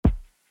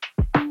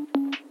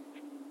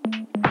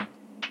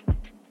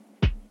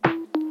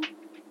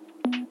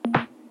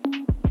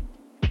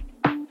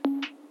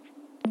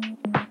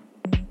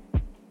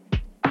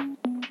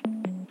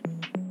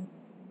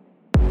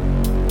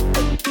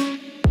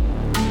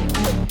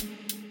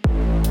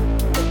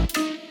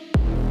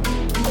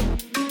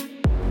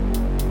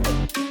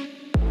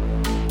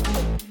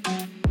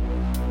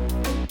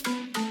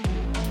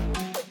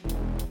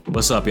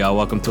What's up, y'all?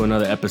 Welcome to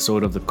another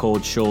episode of The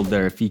Cold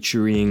Shoulder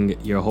featuring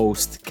your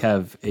host,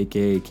 Kev,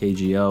 aka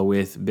KGL,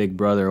 with Big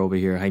Brother over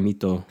here,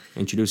 Jaimito.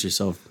 Introduce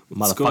yourself, motherfucker.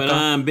 What's going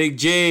on? Big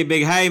J,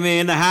 Big Jaime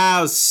in the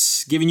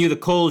house. Giving you the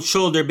cold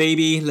shoulder,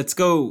 baby. Let's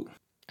go.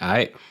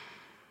 Alright.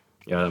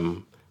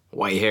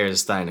 White hair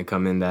is starting to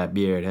come in that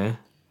beard, huh?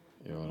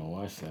 Yo, I don't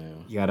watch that,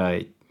 yo. You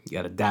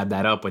gotta dab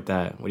that up with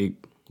that. What do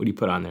you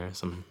put on there?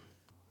 Some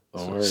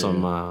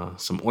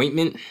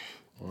ointment?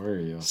 Where are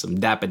you? Some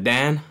Dapper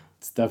Dan?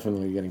 It's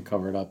definitely getting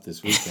covered up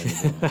this weekend.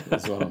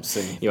 That's what I'm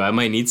saying. Yo, I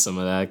might need some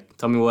of that.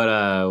 Tell me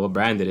what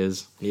brand it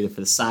is. Need it for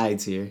the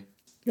sides here.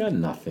 You got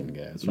nothing,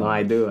 guys. No,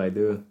 I do.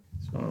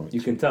 What's wrong with You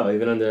can tell,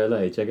 even under the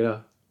light. Check it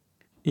out.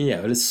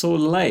 Yeah, but it's so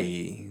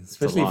light.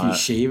 Especially if you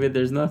shave it,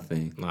 there's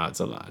nothing. No, it's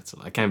a lot.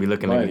 I can't be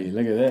looking Buddy,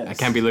 look at this. I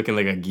can't be looking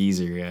like a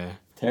geezer, yeah.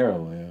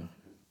 Terrible, yeah.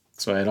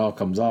 That's why it all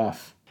comes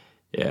off.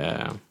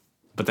 Yeah.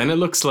 But then it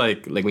looks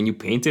like when you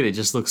paint it, it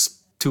just looks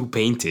too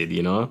painted,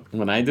 you know?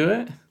 When I do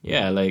it?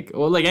 Yeah, like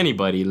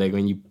anybody,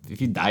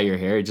 if you dye your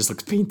hair, it just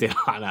looks painted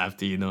on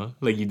after, you know?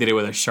 Like you did it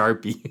with a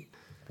Sharpie.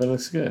 That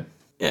looks good.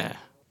 Yeah.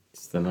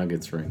 It's the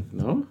Nuggets ring.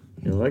 No?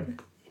 You like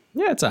it?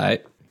 Yeah, it's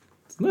alright.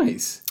 It's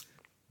nice.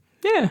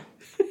 Yeah.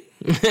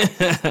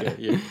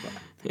 Yeah,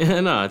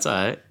 Yeah, no, it's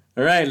alright.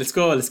 All right, let's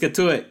go. Let's get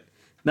to it.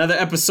 Another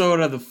episode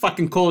of the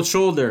fucking Cold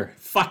Shoulder.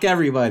 Fuck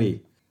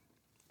everybody.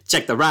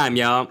 Check the rhyme,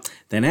 y'all.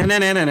 Back in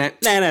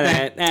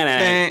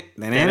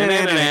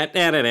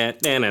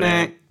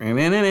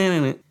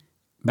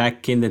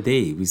the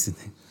day,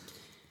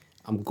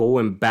 I'm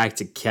going back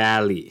to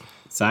Cali.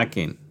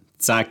 Sakin.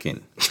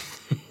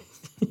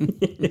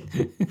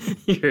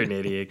 You're an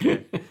idiot,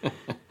 kid.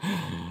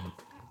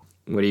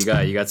 What do you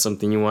got? You got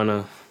something you want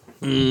to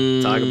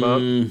talk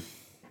about?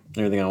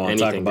 Everything I want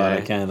to talk about,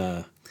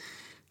 I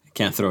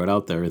can't throw it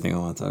out there. Everything I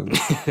want to talk about.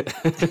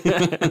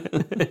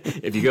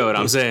 If you go, what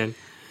I'm saying.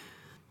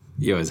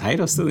 Yo, is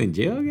Heido still in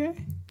jail, guy?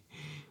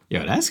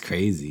 Yo, that's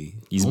crazy.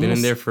 He's been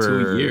in there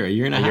for a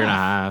year and a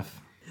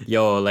half.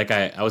 Yo, like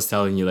I was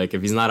telling you, like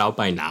if he's not out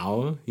by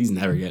now, he's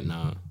never getting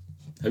out.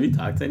 Have you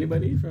talked to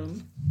anybody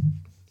from?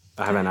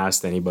 I haven't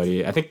asked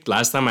anybody. I think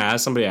last time I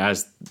asked somebody, I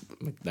asked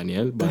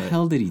Daniel. But What the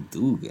hell did he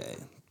do, guy?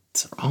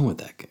 What's wrong with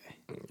that guy?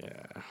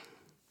 Yeah.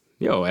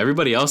 Yo,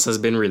 everybody else has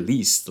been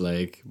released,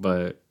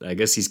 but I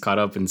guess he's caught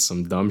up in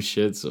some dumb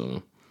shit,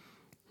 so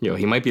yo,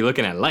 he might be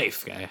looking at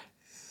life, guy.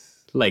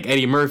 Like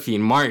Eddie Murphy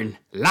and Martin,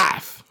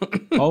 life.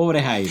 Pobre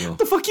Heido.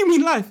 The fuck you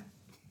mean life?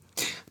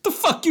 The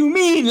fuck you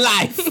mean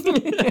life?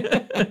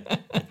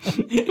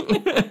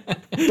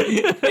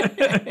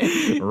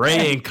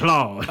 Ray and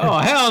Claude. Oh,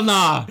 hell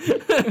nah.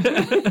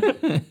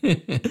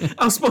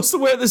 I was supposed to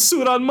wear this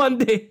suit on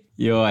Monday.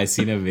 Yo, I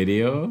seen a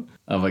video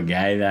of a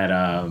guy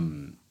that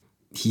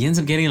he ends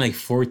up getting like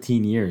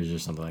 14 years or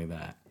something like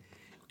that.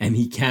 And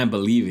he can't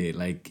believe it.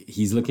 Like,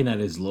 he's looking at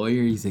his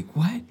lawyer. He's like,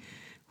 what?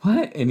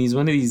 And he's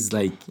one of these,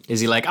 like... Is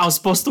he like, I was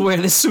supposed to wear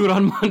this suit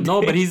on Monday?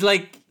 No, but he's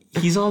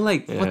all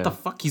like, what the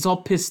fuck? He's all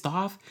pissed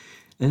off.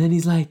 And then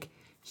he's like,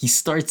 he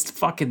starts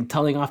fucking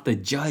telling off the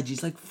judge.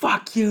 He's like,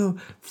 fuck you.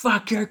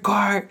 Fuck your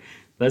court.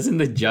 Doesn't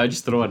the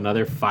judge throw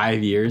another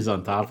 5 years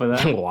on top of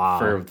that?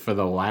 Wow. For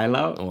the while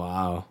out?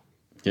 Wow.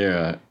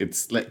 Yeah,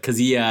 it's like, because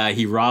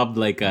he robbed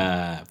like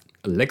a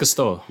liquor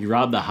store. He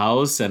robbed the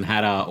house and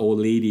had a old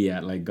lady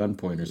at like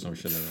gunpoint or some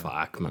shit like that.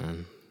 Fuck,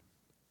 man.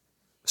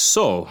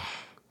 So,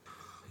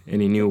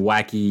 any new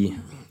wacky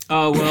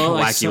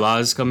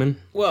laws coming?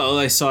 Well,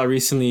 I saw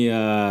recently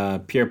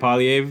Pierre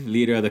Poilievre,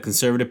 leader of the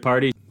Conservative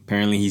Party.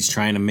 Apparently, he's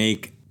trying to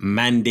make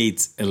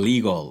mandates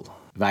illegal,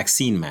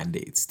 vaccine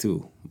mandates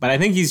too. But I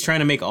think he's trying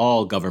to make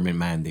all government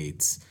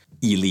mandates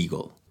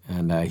illegal.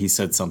 And he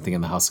said something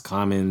in the House of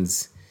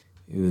Commons.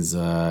 It was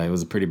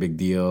a pretty big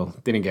deal.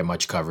 Didn't get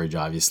much coverage,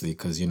 obviously,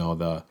 because,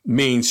 the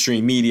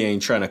mainstream media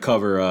ain't trying to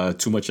cover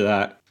too much of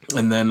that.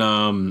 And then,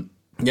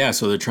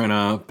 so they're trying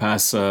to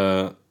pass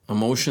a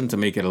motion to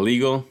make it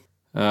illegal.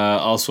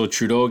 Also,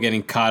 Trudeau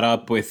getting caught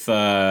up with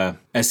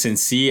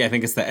SNC. I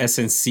think it's the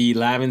SNC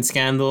Lavin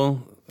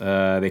scandal.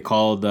 They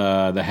called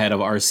the head of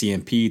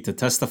RCMP to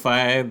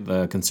testify.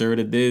 The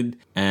Conservative did,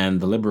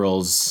 and the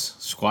Liberals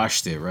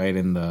squashed it right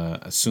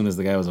as soon as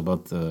the guy was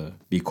about to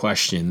be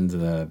questioned.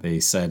 They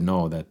said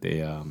no, that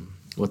they.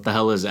 What the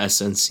hell is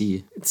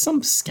SNC? It's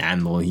some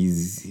scandal.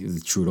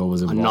 Trudeau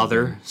was involved.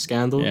 Another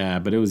scandal? Yeah,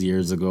 but it was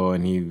years ago,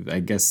 and I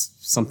guess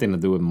something to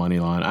do with money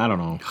laundering. I don't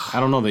know. I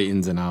don't know the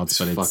ins and outs,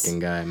 but it's fucking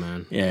guy,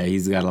 man. Yeah,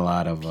 he's got a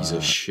lot of piece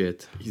of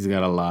shit. He's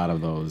got a lot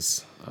of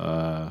those.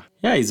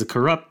 He's a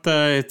corrupt.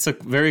 It's a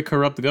very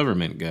corrupt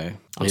government guy.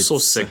 I'm so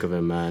sick of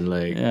him, man.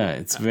 Like, yeah,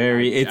 it's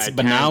very.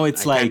 But now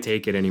it's I can't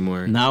take it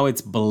anymore. Now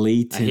it's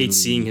blatant. I hate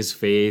seeing his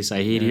face.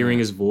 I hate hearing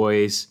his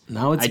voice.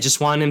 Now I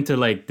just want him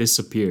to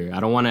disappear.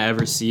 I don't want to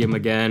ever see him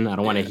again. I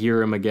don't want to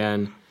hear him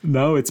again.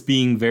 No, it's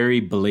being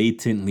very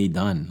blatantly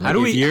done.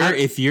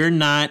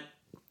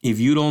 If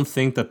you don't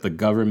think that the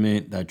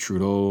government, that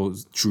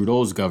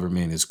Trudeau's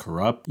government is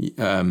corrupt,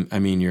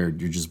 you're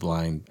just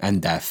blind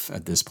and deaf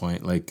at this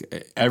point.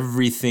 Like,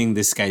 everything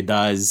this guy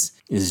does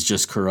is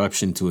just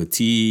corruption to a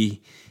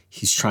T.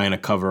 he's trying to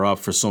cover up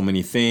for so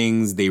many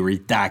things. They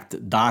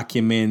redact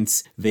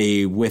documents.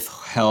 They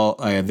withhold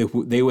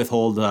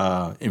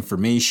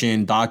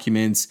information,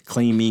 documents,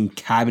 claiming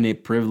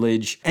cabinet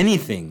privilege,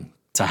 anything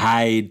to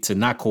hide, to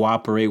not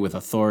cooperate with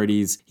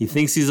authorities. He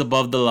thinks he's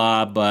above the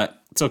law,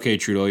 but it's okay,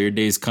 Trudeau. Your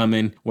day's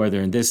coming,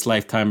 whether in this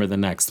lifetime or the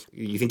next.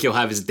 You think he'll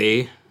have his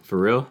day? For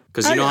real?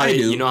 Because you know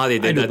how they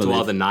did that to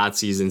all the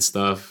Nazis and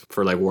stuff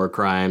for like war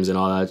crimes and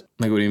all that.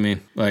 Like, what do you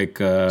mean? Like,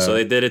 so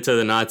they did it to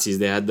the Nazis.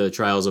 They had the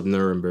trials of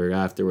Nuremberg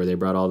after, where they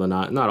brought all the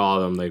not all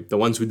of them, like the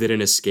ones who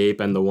didn't escape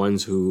and the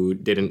ones who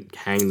didn't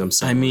hang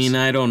themselves. I mean,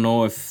 I don't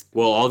know if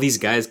all these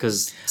guys,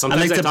 because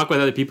sometimes I talk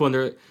with other people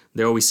and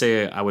they always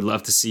say, I would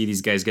love to see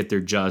these guys get their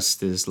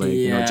justice, like,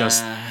 you know,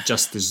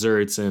 just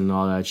desserts and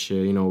all that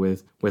shit, you know,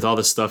 with all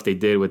the stuff they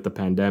did with the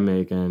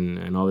pandemic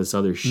and all this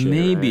other shit.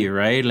 Maybe,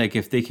 right? Like,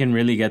 if they can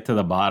really get to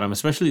the bottom,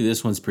 especially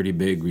this one's pretty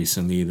big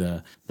recently,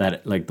 the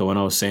one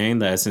I was saying,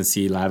 the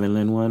SNC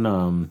Lavalin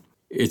one,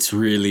 it's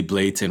really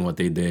blatant what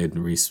they did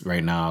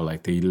right now.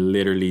 Like, they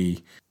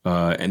literally,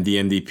 and the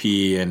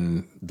NDP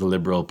and the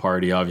Liberal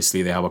Party,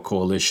 obviously they have a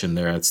coalition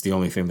there. That's the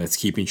only thing that's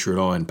keeping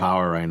Trudeau in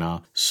power right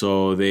now.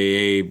 So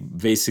they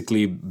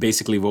basically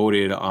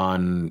voted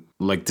on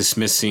like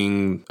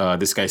dismissing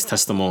this guy's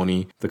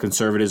testimony. The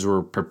Conservatives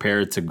were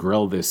prepared to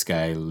grill this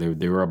guy.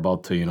 They were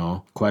about to, you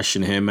know,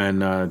 question him,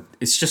 and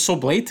it's just so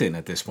blatant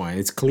at this point.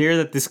 It's clear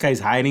that this guy's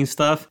hiding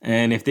stuff,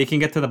 and if they can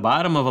get to the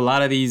bottom of a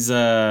lot of these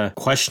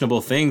questionable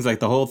things, like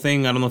the whole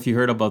thing, I don't know if you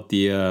heard about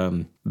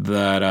the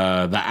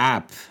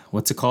app.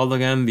 What's it called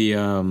again?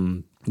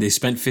 They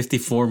spent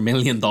 $54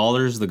 million,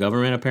 the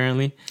government,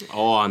 apparently.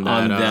 Oh, on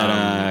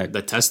that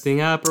the testing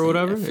app or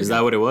whatever? Is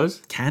that what it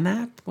was? Can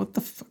app? What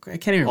the fuck? I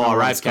can't even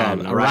remember.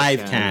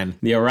 ArriveCan.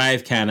 The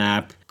ArriveCan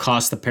app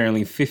cost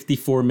apparently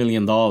 $54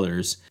 million.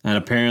 And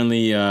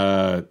apparently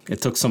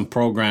it took some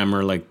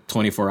programmer like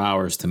 24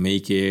 hours to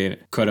make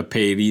it. Could have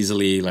paid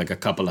easily like a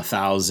couple of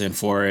 $1,000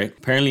 for it.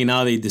 Apparently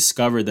now they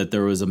discovered that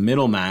there was a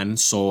middleman.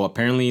 So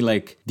apparently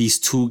like these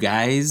two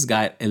guys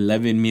got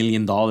 $11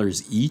 million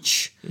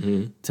each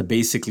to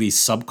basically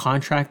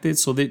subcontract it.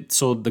 So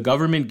the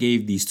government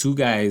gave these two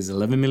guys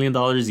 $11 million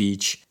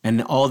each.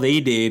 And all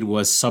they did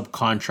was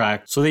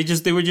subcontract. So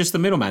they were just the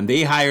middleman.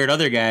 They hired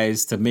other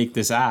guys to make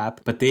this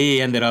app, but they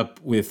ended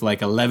up with like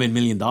 $11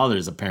 million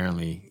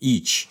apparently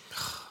each.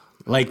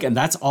 Like, and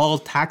that's all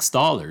tax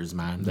dollars,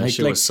 man. That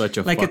shit was such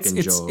a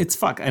fucking joke. It's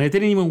fuck, and it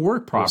didn't even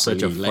work properly. It was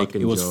such a fucking joke.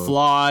 It was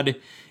flawed.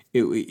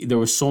 There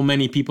were so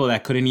many people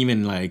that couldn't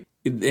even like.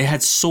 It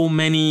had so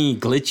many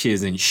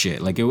glitches and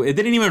shit. Like, it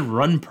didn't even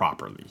run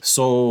properly.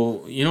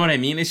 So, you know what I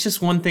mean? It's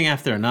just one thing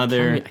after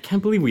another. I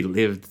can't believe we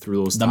lived through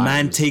those times. The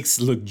man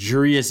takes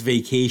luxurious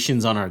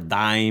vacations on our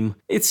dime.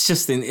 It's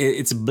just,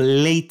 it's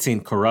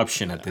blatant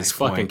corruption at this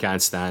point. I fucking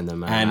can't stand him,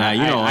 man. And,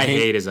 you know, I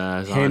hate his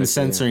ass,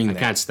 honestly. I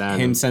can't stand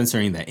him.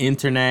 Censoring the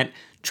internet,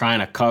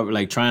 trying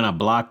to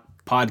block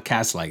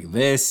podcasts like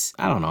this.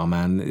 I don't know,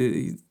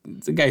 man.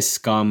 The guy's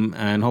scum,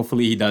 and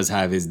hopefully he does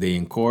have his day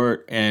in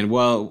court. And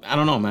well, I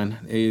don't know, man.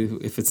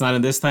 If it's not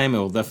in this time, it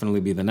will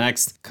definitely be the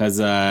next, because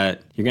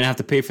you're gonna have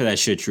to pay for that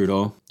shit,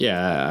 Trudeau.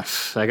 Yeah,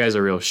 that guy's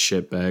a real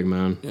shitbag,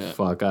 man. Yeah.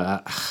 Fuck.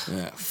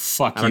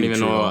 Fuck. I don't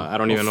even know. I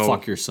don't even know.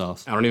 Fuck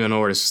yourself. I don't even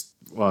know where to.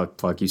 Well,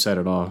 fuck, you said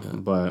it all. Yeah.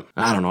 But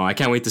I don't know. I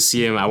can't wait to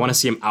see him. I want to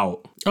see him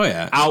out. Oh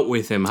yeah, out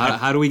with him.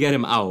 How do we get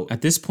him out?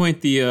 At this point,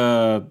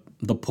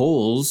 the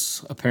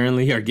polls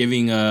apparently are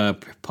giving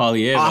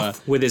Poilievre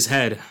off with his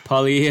head.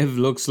 Poilievre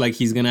looks like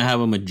he's gonna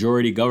have a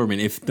majority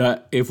government.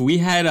 If we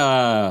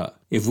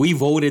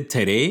voted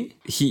today,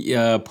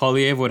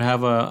 Poilievre would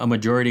have a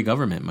majority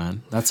government,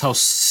 man. That's how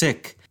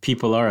sick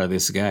people are of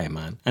this guy,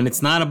 man. And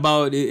it's not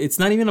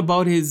even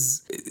about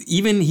he's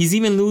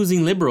even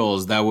losing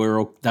liberals that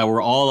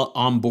were all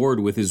on board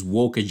with his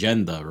woke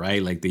agenda,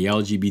 right? Like the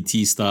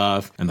LGBT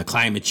stuff and the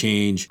climate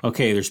change.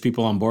 Okay, there's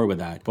people on board with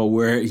that. But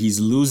where he's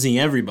losing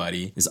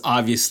everybody is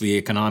obviously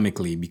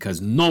economically,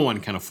 because no one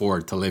can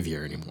afford to live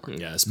here anymore.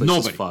 Yeah,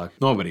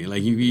 Nobody.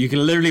 Like you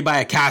can literally buy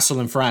a castle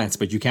in France,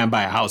 but you can't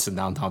buy a house in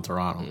downtown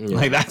Toronto. Yeah.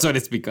 Like that's what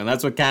it's become.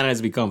 That's what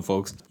Canada's become,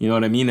 folks. You know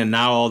what I mean? And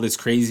now all this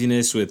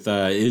craziness with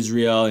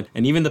Israel.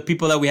 And even the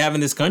people that we have in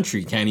this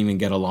country can't even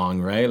get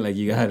along, right? Like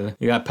you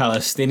got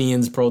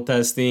Palestinians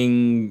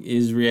protesting,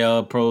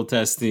 Israel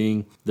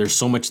protesting. There's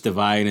so much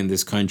divide in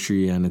this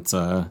country, and it's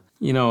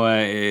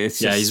it's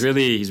just, he's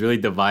really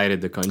divided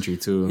the country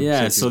too.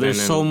 Yeah, so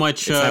there's so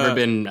much. It's never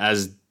been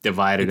as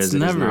divided as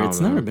it is now. It's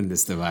never been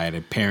this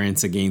divided.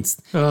 Parents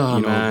against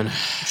child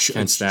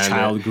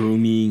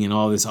grooming and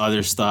all this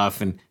other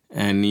stuff,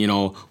 and you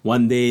know,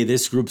 one day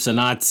this group's a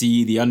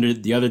Nazi, the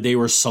other day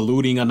we're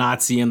saluting a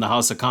Nazi in the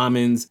House of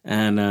Commons,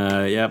 and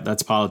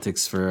that's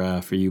politics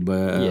for you.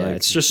 But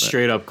it's just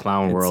straight up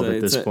clown world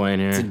at this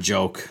point here. It's a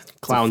joke.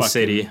 Clown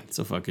City. It's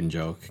a fucking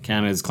joke.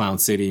 Canada's Clown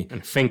City.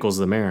 And Finkel's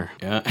the mayor.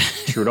 Yeah.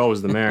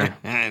 Trudeau's the mayor.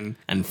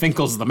 and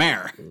Finkel's the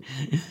mayor.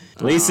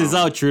 Laces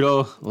out,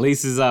 Trudeau.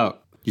 Laces out.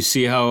 You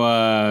see how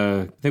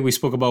I think we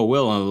spoke about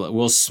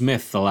Will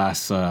Smith the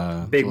last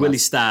Big Willie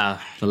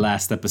style. The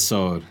last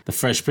episode. The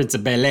Fresh Prince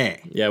of Bel-Air.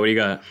 Yeah, what do you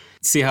got?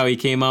 See how he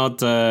came out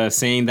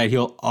saying that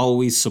he'll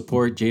always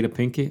support Jada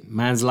Pinkett?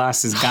 Man's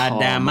lost his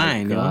goddamn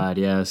mind, yo. God,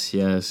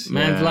 yes.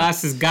 Man's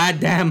lost his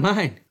goddamn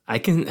mind.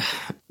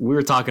 We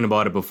were talking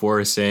about it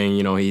before, saying,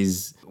 you know,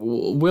 he's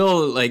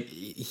probably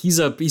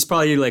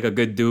like a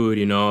good dude,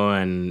 you know,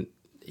 and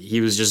he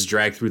was just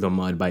dragged through the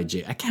mud by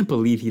Jada. I can't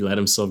believe he let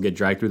himself get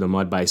dragged through the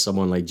mud by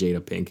someone like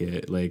Jada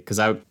Pinkett. Like, because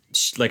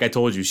like I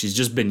told you, she's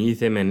just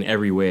beneath him in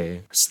every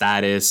way.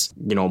 Status,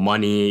 you know,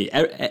 money.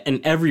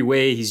 In every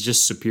way, he's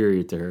just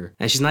superior to her.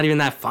 And she's not even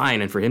that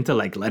fine. And for him to,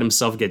 like, let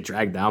himself get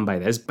dragged down by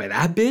that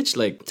bitch,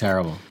 like...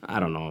 Terrible. I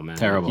don't know, man.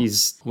 Terrible.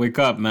 Wake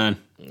up, man.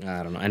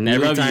 I don't know. And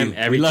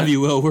we love you,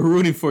 Will. We're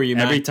rooting for you,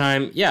 man. Every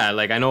time, yeah,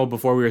 like I know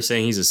before we were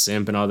saying he's a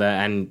simp and all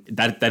that, and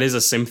that is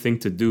a simp thing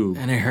to do.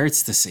 And it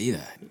hurts to say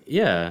that.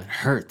 Yeah. It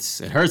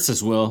hurts. It hurts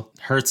us, Will.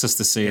 It hurts us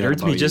to say that. It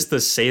hurts me just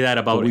to say that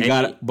about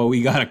but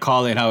we gotta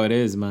call it how it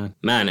is, man.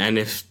 Man, and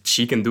if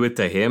she can do it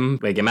to him,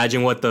 like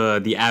imagine what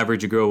the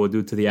average girl will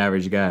do to the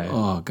average guy.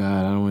 Oh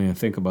God, I don't even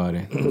think about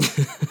it.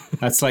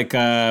 That's like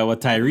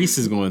what Tyrese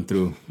is going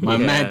through. My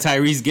man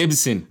Tyrese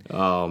Gibson.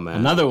 Oh man.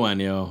 Another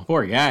one, yo.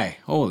 Poor guy.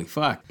 Holy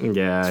fuck.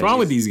 Yeah. What's wrong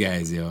with these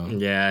guys, yo?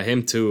 Yeah,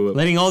 him too.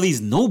 Letting all these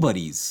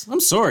nobodies. I'm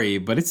sorry,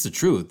 but it's the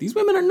truth. These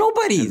women are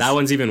nobodies. And that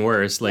one's even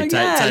worse. Like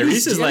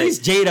Tyrese is like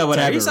Jada,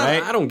 whatever, Tyrese,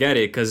 right? I don't get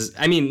it because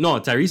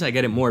Tyrese, I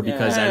get it more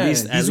because at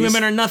least these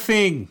women are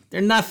nothing.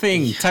 They're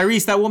nothing. Yeah.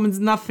 Tyrese, that woman's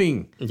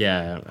nothing.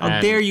 Yeah. How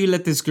dare you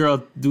let this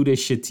girl do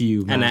this shit to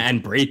you, man?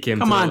 And break him.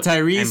 Come on,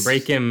 Tyrese.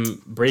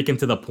 And break him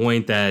to the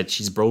point that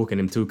she's broken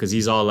him too, because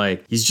he's all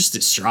like, he's just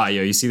distraught,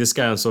 yo. You see this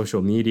guy on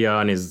social media,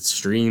 on his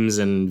streams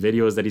and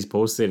videos that he's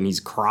posted, and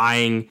he's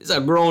crying. He's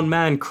a grown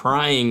man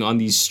crying on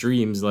these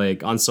streams,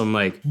 like on some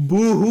like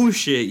boo-hoo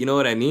shit, you know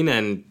what I mean?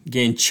 And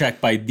getting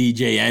checked by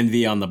DJ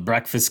Envy on the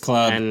Breakfast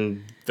Club.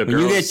 And when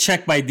you get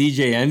checked by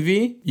DJ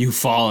Envy, you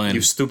fall in.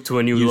 You stoop to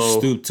a new low. You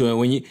stoop to it.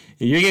 When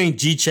you're getting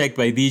G-checked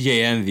by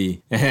DJ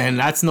Envy, and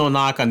that's no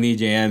knock on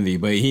DJ Envy,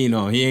 but he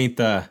ain't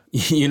the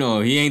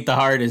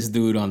hardest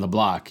dude on the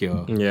block,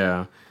 yo.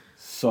 Yeah.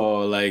 So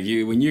like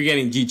when you're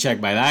getting G-checked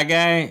by that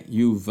guy,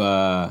 you've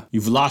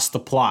lost the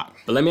plot.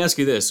 But let me ask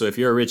you this: so if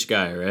you're a rich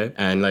guy, right,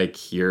 and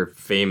like you're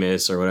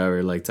famous or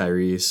whatever, like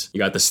Tyrese, you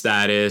got the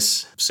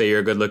status. Say you're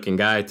a good-looking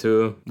guy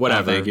too,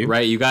 whatever, thank you.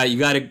 Right? You got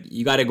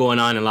it going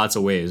on in lots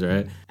of ways,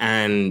 right?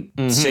 And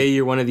say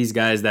you're one of these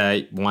guys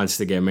that wants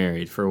to get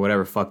married for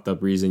whatever fucked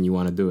up reason you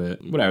want to do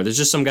it. Whatever. There's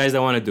just some guys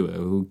that want to do it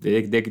who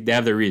they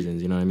have their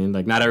reasons. You know what I mean?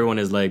 Like not everyone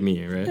is like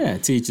me, right? Yeah,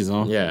 teach his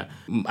own. Yeah.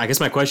 I guess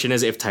my question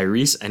is, if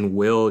Tyrese and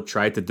Will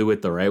tried to do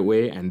it the right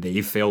way and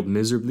they failed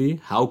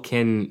miserably, how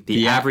can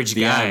the average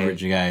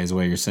guy is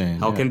what you're saying?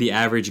 How can the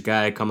average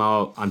guy come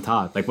out on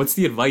top? Like, what's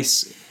the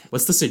advice?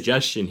 What's the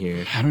suggestion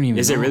here? I don't even know.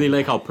 Is it really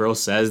like how Pearl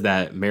says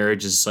that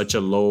marriage is such a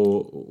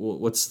low...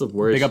 What's the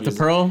word? Big up to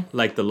Pearl?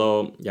 Like the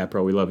low... Yeah,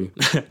 Pearl, we love you.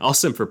 I'll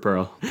simp for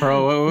Pearl.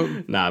 Pearl,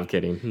 Nah, I'm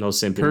kidding. No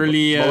simping.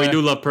 Pearly... But we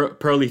do love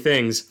pearly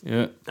things.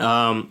 Yeah.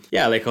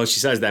 Yeah, like how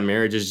she says that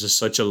marriage is just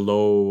such a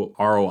low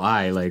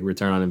ROI, like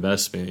return on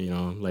investment, you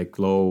know? Like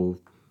low...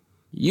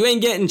 You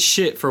ain't getting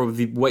shit for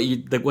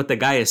what the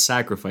guy is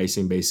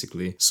sacrificing,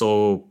 basically.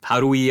 So how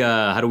do we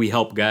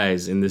help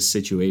guys in this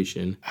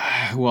situation?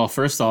 Well,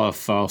 first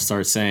off, I'll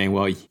start saying,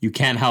 well, you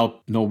can't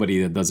help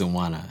nobody that doesn't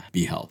want to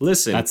be helped.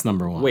 Listen, that's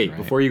number one. Wait, right?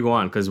 Before you go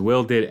on, because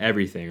Will did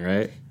everything,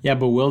 right? Yeah,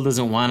 but Will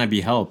doesn't want to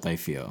be helped, I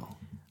feel.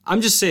 I'm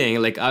just saying,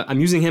 like,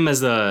 I'm using him as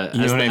the...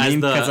 You know what I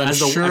mean? Because I'm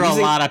sure a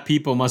lot of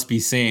people must be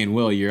saying,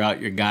 Will, you're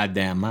out your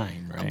goddamn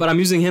mind, right? But I'm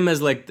using him and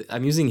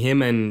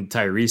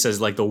Tyrese as,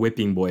 like, the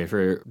whipping boy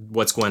for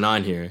what's going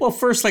on here. Well,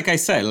 first, like I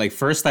said,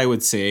 first I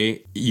would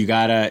say, you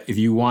gotta, if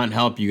you want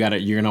help, you're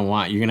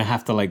gonna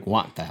have to, like,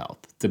 want the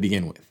help to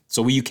begin with.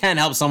 So you can't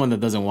help someone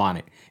that doesn't want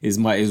it, is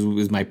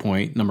my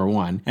point, number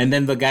one. And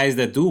then the guys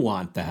that do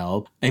want the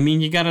help, I mean,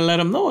 you got to let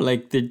them know.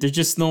 Like, there's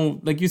just no,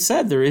 like you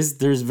said, there's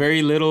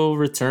very little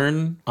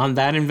return on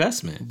that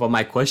investment. But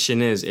my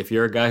question is, if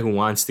you're a guy who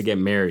wants to get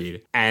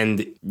married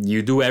and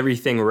you do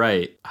everything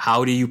right,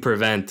 how do you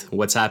prevent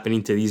what's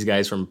happening to these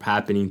guys from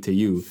happening to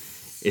you?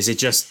 Is it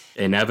just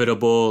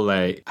inevitable?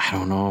 Like, I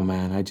don't know,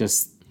 man.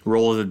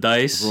 roll of the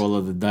dice? Roll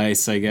of the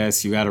dice, I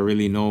guess. You got to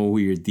really know who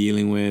you're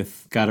dealing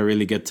with. Got to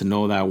really get to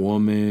know that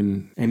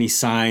woman. Any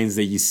signs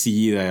that you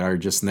see that are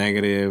just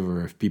negative,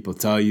 or if people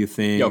tell you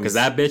things. Yo, because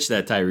that bitch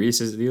that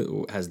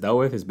Tyrese has dealt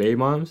with, his baby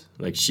moms,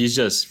 like, she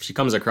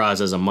comes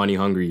across as a money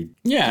hungry,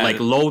 like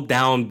low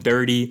down,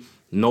 dirty,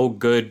 no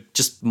good,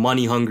 just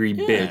money hungry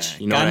bitch.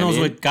 You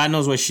know God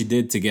knows what she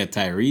did to get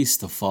Tyrese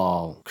to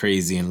fall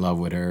crazy in love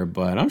with her.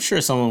 But I'm sure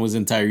someone was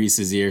in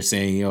Tyrese's ear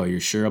saying, "Yo, you're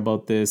sure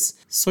about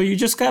this?" So you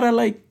just gotta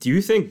Do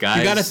you think guys?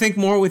 You gotta think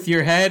more with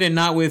your head and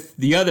not with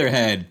the other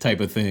head, type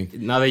of thing.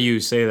 Now that you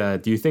say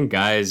that, do you think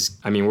guys?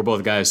 I mean, we're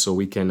both guys, so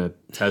we can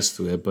attest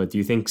to it. But do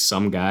you think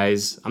some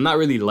guys? I'm not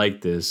really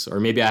like this, or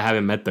maybe I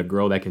haven't met the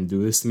girl that can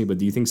do this to me. But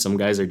do you think some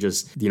guys are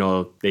just,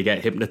 they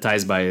get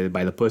hypnotized by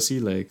the pussy?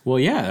 Like, well,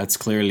 yeah, that's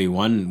clearly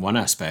one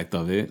aspect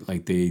of it.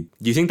 Like do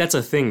you think that's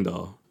a thing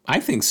though? I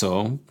think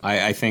so.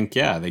 I think,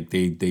 yeah, like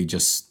they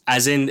just...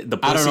 As in, the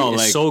pussy don't know,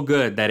 is like, so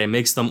good that it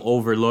makes them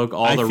overlook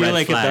all the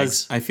red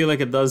flags. I feel like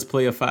it does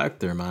play a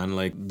factor, man.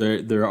 Like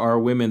there are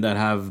women that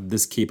have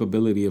this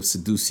capability of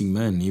seducing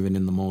men, even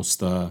in the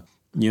most,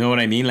 you know what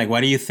I mean? Like,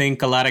 why do you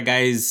think a lot of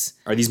guys...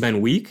 Are these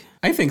men weak?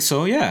 I think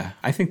so, yeah.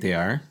 I think they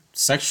are.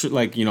 Sexual,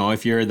 like, you know,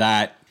 if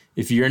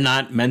you're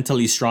not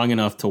mentally strong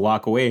enough to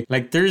walk away,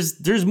 like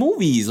there's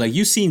movies, like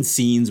you've seen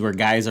scenes where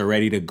guys are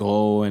ready to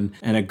go and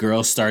a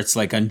girl starts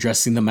like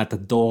undressing them at the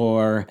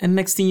door, and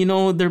next thing you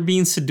know, they're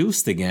being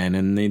seduced again,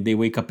 and they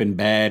wake up in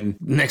bed, and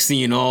next thing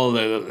you know,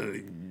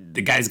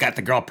 the guy's got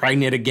the girl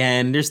pregnant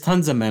again. There's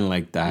tons of men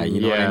like that, you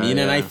know what I mean?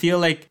 And I feel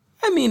like,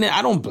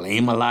 I don't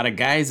blame a lot of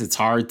guys. It's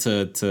hard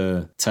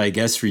to I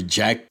guess,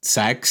 reject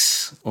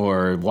sex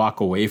or walk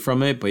away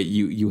from it, but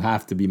you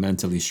have to be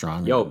mentally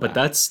strong. Yo, but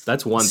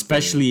that's one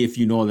especially thing. If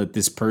you know that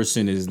this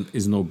person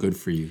is no good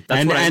for you.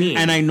 That's what I mean.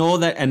 And I know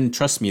that, and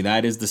trust me,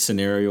 that is the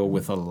scenario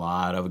with a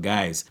lot of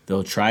guys.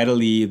 They'll try to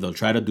leave, they'll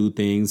try to do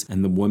things,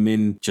 and the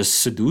women just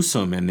seduce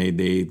them, and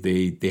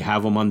they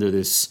have them under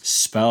this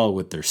spell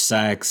with their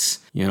sex,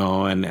 you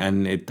know,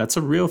 and that's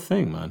a real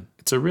thing, man.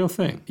 It's a real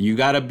thing. You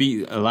gotta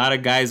be. A lot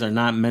of guys are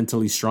not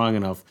mentally strong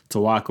enough to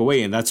walk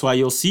away, and that's why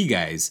you'll see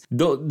guys.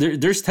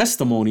 There's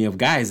testimony of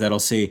guys that'll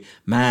say,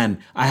 "Man,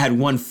 I had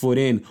 1 foot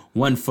in,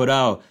 1 foot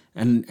out,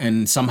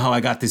 and somehow I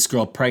got this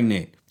girl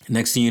pregnant."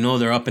 Next thing you know,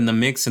 they're up in the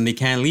mix and they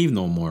can't leave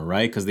no more,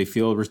 right? Because they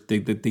feel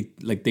they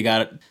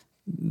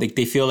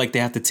feel like they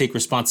have to take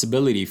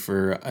responsibility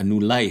for a new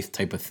life,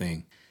 type of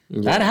thing.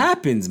 Yeah. That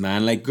happens,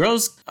 man. Like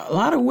girls, a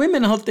lot of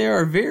women out there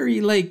are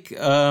very like.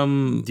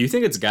 Do you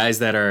think it's guys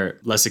that are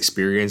less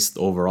experienced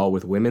overall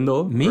with women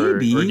though?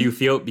 Maybe. Or do you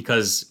feel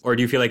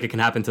like it can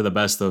happen to the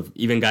best of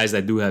even guys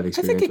that do have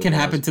experience? I think it can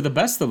happen to the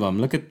best of them.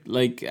 Look at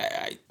like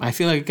I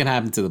feel like it can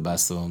happen to the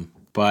best of them.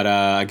 But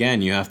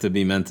again, you have to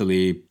be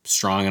mentally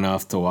strong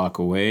enough to walk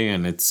away,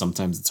 and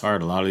sometimes it's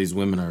hard. A lot of these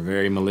women are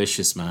very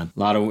malicious, man. A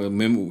lot of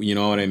women, you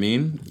know what I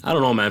mean? I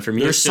don't know, man. For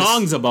me, there's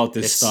songs about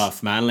this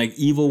stuff, man. Like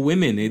evil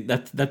women.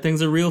 That thing's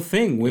a real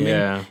thing. Women.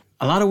 Yeah.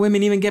 A lot of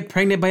women even get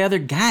pregnant by other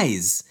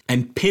guys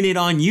and pin it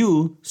on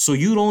you so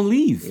you don't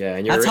leave. Yeah,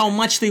 and that's how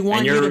much they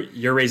want you.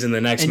 You're raising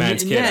the next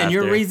man's kid. Yeah, and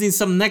you're raising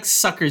some next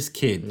sucker's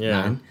kid.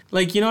 Yeah. Man.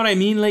 Like, you know what I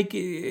mean? Like,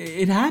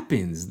 it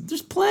happens.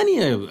 There's plenty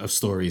of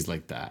stories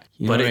like that.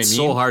 You know but it's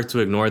so hard to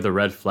ignore the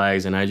red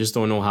flags, and I just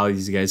don't know how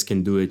these guys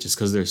can do it just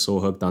because they're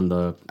so hooked on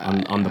the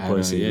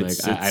pussy.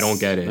 I don't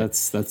get it.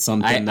 That's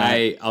something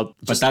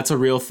but that's a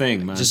real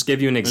thing, man. Just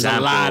give you an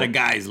example. There's a lot of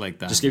guys like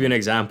that. Just give you an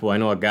example. I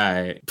know a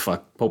guy.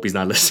 Fuck, hope he's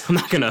not listening.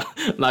 I'm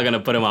not gonna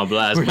put him on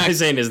blast. We're not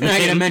saying his name. Not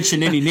gonna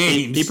mention any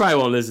names. He probably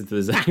won't listen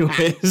to this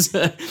anyways.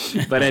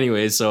 But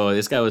anyways, so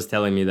this guy was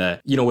telling me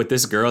that, you know, with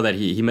this girl that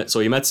he met.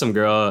 So he met some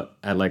girl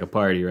at like a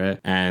party, right?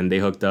 And they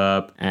hooked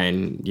up,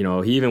 and you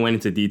know, he even went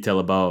into detail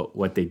about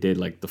what they did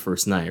like the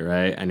first night,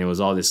 right? And it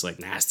was all this like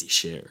nasty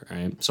shit,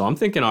 right? So I'm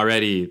thinking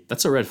already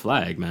that's a red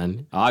flag,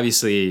 man.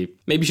 Obviously,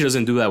 maybe she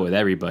doesn't do that with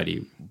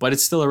everybody, but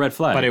it's still a red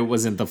flag. But it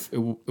wasn't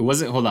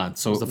hold on.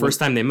 So it was the first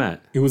time they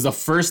met. It was the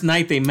first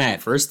night they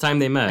met. First time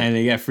they met. And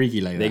they got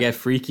freaky like that. They got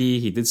freaky.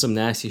 He did some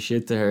nasty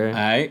shit to her. All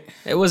right.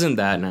 It wasn't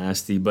that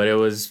nasty, but it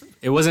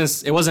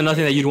wasn't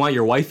nothing that you'd want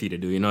your wifey to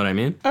do, you know what I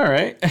mean? All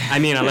right. I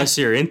mean, unless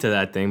you're into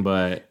that thing,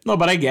 but no,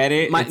 but I get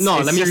it. Let me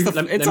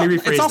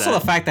rephrase It's also that.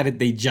 the fact that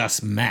they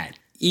just met.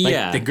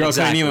 Yeah, like, the girl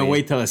couldn't even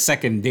wait till a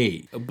second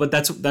date. But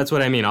that's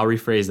what I mean. I'll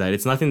rephrase that.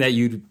 It's nothing that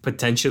you'd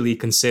potentially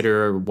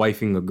consider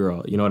wifing a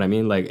girl. You know what I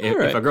mean? Like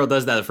if a girl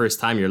does that the first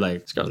time, you're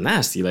like, this girl's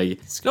nasty. Like, you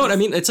know what I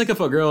mean? It's like if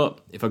a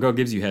girl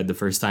gives you head the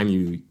first time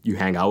you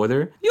hang out with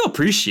her, you'll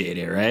appreciate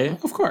it, right?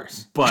 Of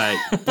course. But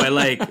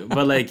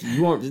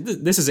you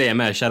won't. This is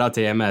AMS. Shout out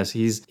to AMS.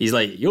 He's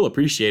like, you'll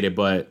appreciate it,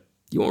 but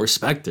you won't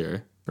respect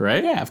her.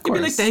 Right? Yeah, of course.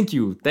 You'd be like, thank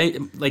you.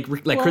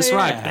 Chris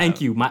Rock,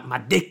 thank you.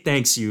 My dick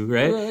thanks you,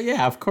 right?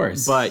 Yeah, of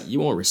course. But you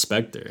won't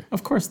respect her.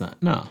 Of course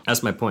not. No.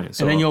 That's my point.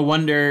 So, and then you'll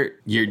wonder,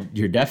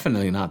 you're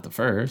definitely not the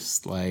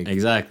first. Like,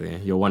 exactly.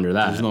 You'll wonder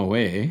that. There's no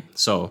way.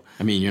 So,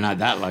 I mean, you're not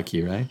that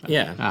lucky, right?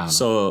 Yeah.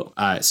 So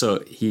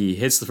he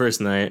hits the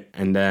first night,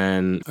 and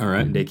then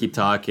they keep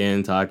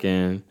talking,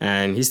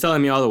 and he's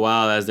telling me all the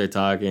while as they're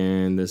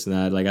talking, this and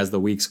that, like as the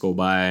weeks go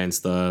by and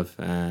stuff,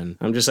 and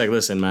I'm just like,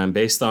 listen, man,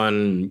 based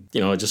on,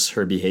 you know, just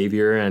her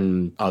behavior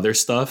and other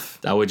stuff,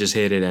 I would just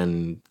hit it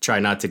and try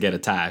not to get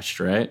attached,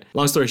 right?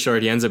 Long story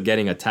short, he ends up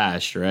getting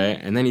attached, right?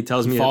 And then he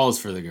tells me falls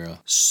for the girl.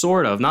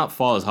 Sort of, not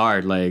falls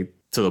hard, like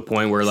to the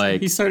point where like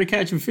he started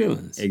catching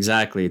feelings.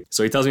 Exactly.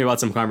 So he tells me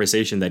about some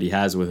conversation that he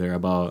has with her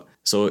about.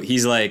 So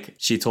he's like,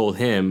 she told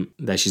him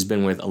that she's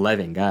been with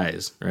 11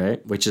 guys,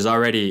 right? Which is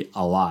already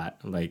a lot.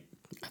 Like,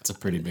 that's a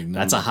pretty big number.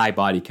 That's a high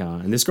body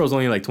count. And this girl's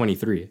only like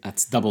 23.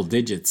 That's double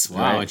digits.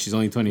 Wow. Right? And she's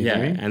only 23. Yeah.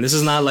 And this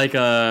is not like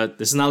an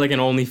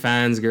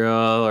OnlyFans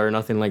girl or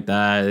nothing like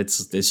that.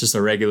 It's just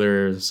some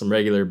regular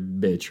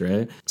bitch,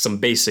 right? Some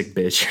basic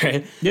bitch,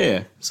 right?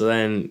 Yeah. So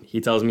then he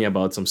tells me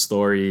about some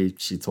story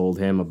she told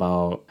him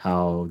about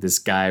how this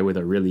guy with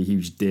a really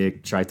huge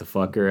dick tried to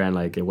fuck her and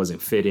like it wasn't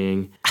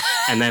fitting.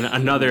 And then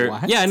another,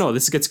 What? yeah, no,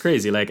 this gets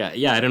crazy. Like,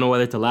 yeah, I don't know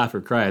whether to laugh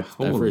or cry at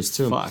Holy first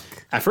too. fuck.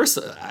 At first,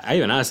 I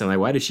even asked him, like,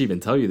 why did she even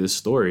tell you this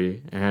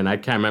story? And I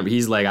can't remember.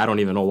 He's like, I don't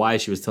even know why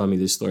she was telling me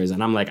these stories.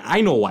 And I'm like,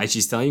 I know why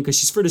she's telling you, because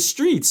she's for the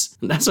streets.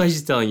 That's why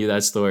she's telling you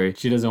that story.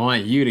 She doesn't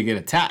want you to get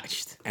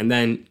attached. And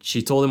then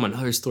she told him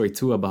another story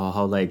too about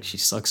how like she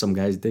sucked some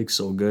guy's dick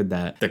so good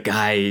that the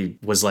guy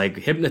was like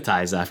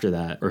hypnotized after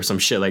that or some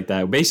shit like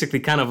that.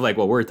 Basically kind of like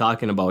what we're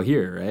talking about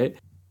here, right?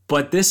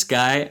 But this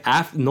guy,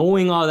 after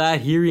knowing all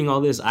that, hearing all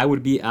this, I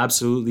would be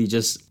absolutely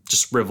just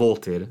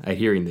revolted at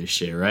hearing this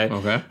shit, right?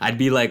 Okay. I'd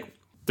be like,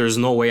 there's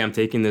no way I'm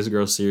taking this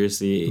girl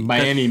seriously. By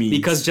any means.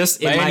 Because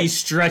just by any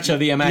stretch of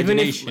the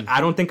imagination. Even if,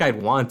 I don't think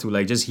I'd want to.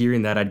 Like, just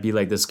hearing that, I'd be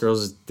like, this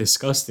girl's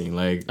disgusting.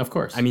 Like, Of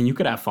course. I mean, you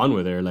could have fun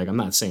with her. Like, I'm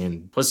not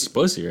saying pussy's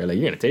pussy, right? Like,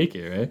 you're gonna take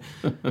it,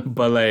 right?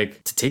 But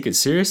like, to take it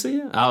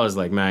seriously, I was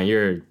like, man,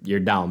 you're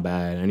down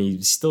bad. And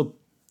he still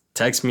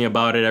texts me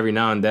about it every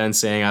now and then,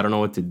 saying, I don't know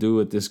what to do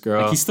with this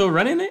girl. Like he's still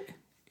running it?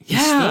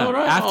 Yeah,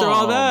 after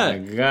all that. Oh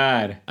my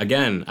God.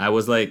 Again, I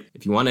was like,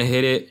 if you want to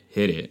hit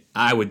it.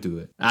 I would do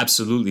it.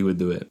 Absolutely would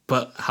do it.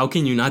 But how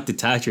can you not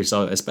detach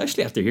yourself,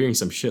 especially after hearing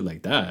some shit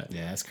like that?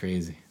 Yeah, that's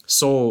crazy.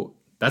 So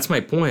that's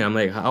my point. I'm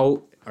like,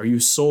 how are you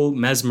so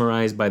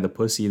mesmerized by the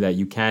pussy that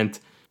you can't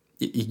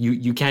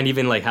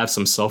even like have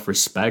some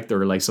self-respect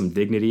or like some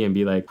dignity and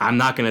be like, I'm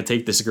not going to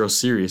take this girl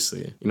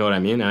seriously. You know what I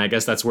mean? And I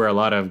guess that's where a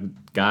lot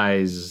of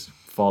guys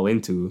fall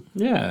into.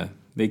 Yeah,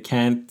 they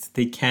can't.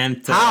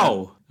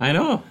 How? I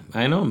know,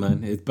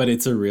 man. But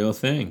it's a real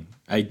thing.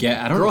 I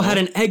don't know. Girl had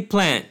an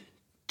eggplant.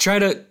 Try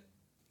to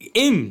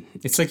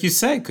It's like you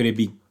said. Could it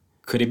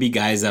be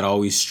guys that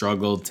always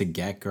struggle to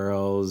get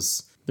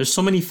girls? There's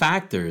so many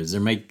factors.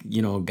 There might,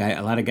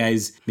 a lot of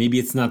guys. Maybe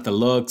it's not the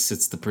looks.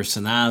 It's the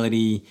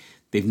personality.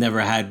 They've never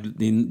had.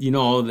 There's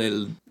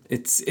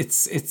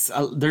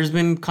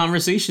been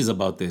conversations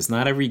about this.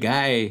 Not every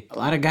guy. A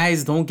lot of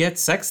guys don't get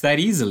sex that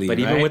easily. But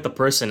right? even with the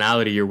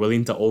personality, you're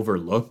willing to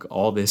overlook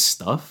all this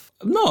stuff.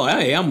 No,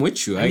 I'm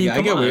with you. I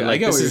get what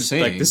you're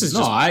saying. Like, this is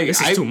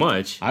too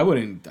much. I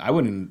wouldn't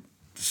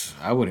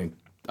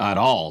at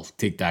all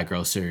take that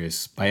girl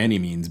serious by any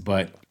means.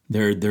 But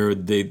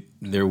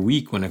they're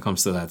weak when it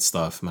comes to that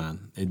stuff,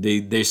 man.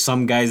 There's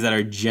some guys that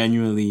are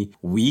genuinely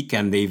weak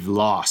and they've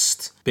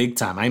lost big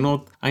time. I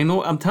know.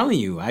 I'm telling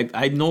you,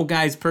 I know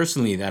guys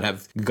personally that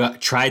have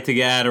tried to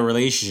get out of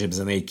relationships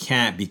and they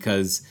can't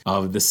because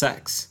of the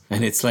sex.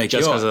 And it's like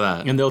just because of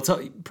that. And they'll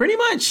tell pretty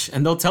much,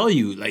 and they'll tell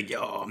you like,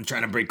 yo, I'm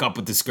trying to break up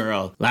with this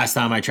girl. Last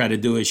time I tried to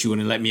do it, she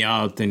wouldn't let me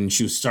out, and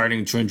she was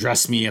starting to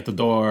undress me at the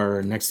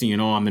door. Next thing you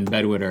know, I'm in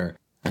bed with her.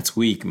 That's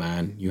weak,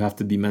 man. You have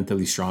to be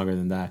mentally stronger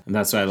than that. And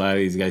that's why a lot of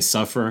these guys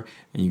suffer.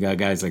 And you got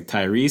guys like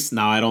Tyrese.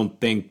 Now, I don't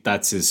think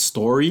that's his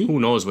story. Who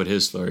knows what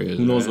his story is?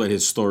 Who knows what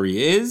his story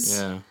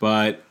is? Yeah.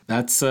 But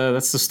that's the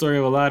story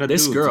of a lot of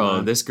dudes,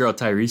 this girl,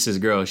 Tyrese's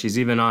girl, she's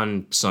even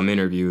on some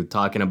interview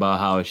talking about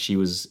how she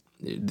was,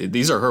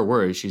 these are her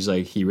words. She's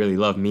like, he really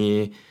loved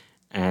me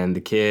and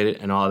the kid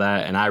and all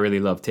that. And I really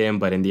loved him.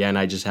 But in the end,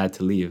 I just had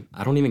to leave.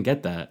 I don't even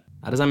get that.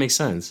 How does that make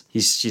sense?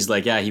 She's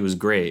like, yeah, he was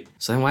great.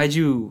 So then why are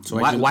you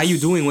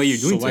doing what you're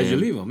doing to him? So why'd you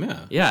leave him?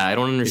 Yeah. Yeah, I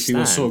don't understand. If he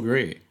was so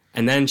great.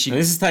 And then this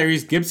is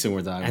Tyrese Gibson we're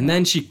talking about. And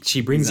then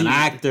she brings an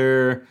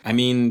actor. I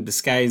mean, this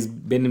guy's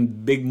been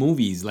in big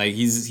movies. Like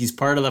he's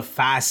part of the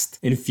Fast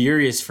and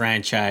Furious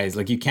franchise.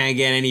 Like you can't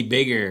get any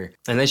bigger.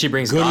 And then she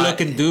brings good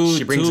looking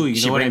dude too.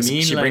 You know what I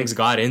mean? She brings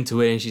God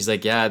into it, and she's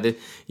like, yeah,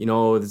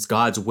 it's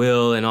God's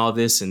will and all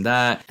this and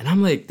that. And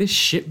I'm like, this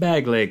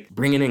shitbag, like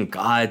bringing in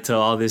God to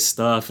all this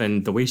stuff,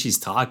 and the way she's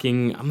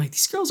talking, I'm like,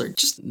 these girls are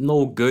just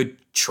no good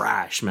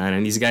trash, man.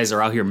 And these guys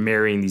are out here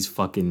marrying these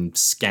fucking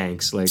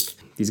skanks. Like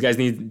these guys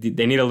need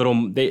a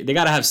little. They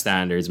gotta have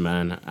standards,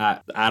 man.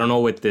 I don't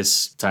know with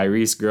this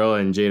Tyrese girl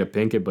and Jada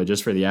Pinkett, but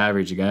just for the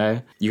average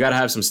guy, you gotta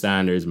have some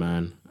standards,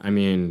 man. I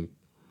mean.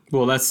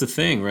 Well, that's the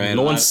thing, right?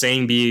 No one's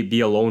saying be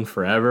alone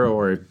forever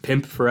or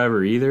pimp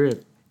forever either.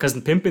 Because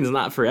pimping's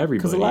not for everybody.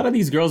 Because a lot of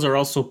these girls are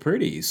also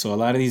pretty. So a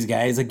lot of these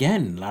guys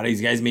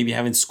maybe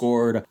haven't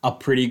scored a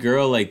pretty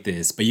girl like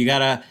this. But you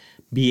gotta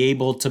be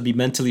able to be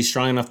mentally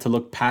strong enough to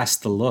look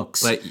past the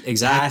looks. But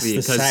exactly,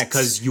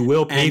 because you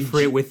will pay for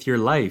it with your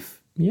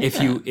life. Yeah.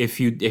 If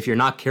you're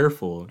not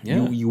careful,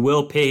 you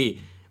will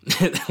pay.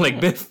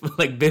 like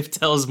Biff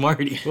tells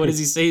Marty, what does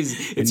he say?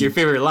 It's your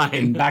favorite line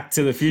in Back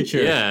to the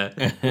Future.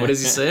 Yeah. What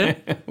does he say?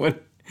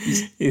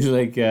 He's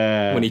like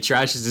when he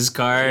trashes his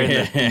car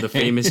in the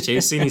famous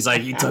chase scene, he's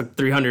like, you took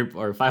 $300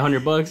 or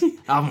 $500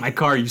 out of my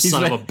car, you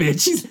son of a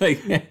bitch. He's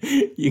like,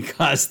 you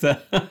cost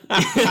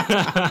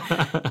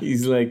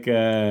he's like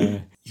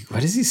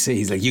what does he say?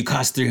 He's like, you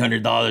cost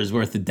 $300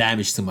 worth of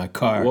damage to my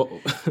car. Well,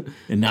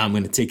 and now I'm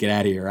gonna take it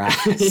out of your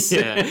ass.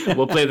 Yeah,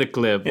 we'll play the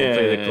clip.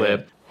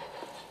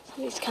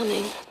 He's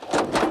coming.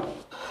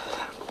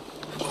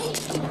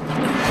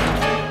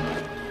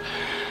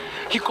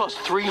 You caused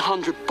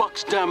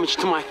 $300 damage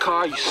to my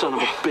car, you son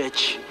of a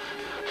bitch.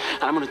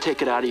 I'm gonna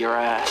take it out of your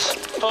ass.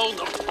 Hold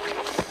him.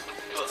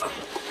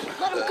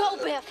 Let him go,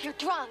 Biff. You're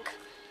drunk.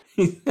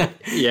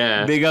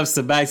 Yeah. Big ups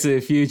to Back to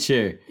the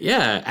Future.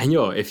 Yeah, and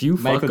yo, if you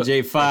Michael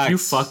J. Fox. if you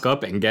fuck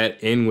up and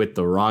get in with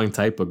the wrong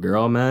type of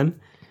girl, man,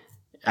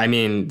 I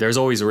mean, there's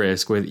always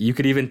risk. With you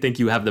could even think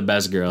you have the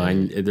best girl,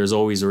 and there's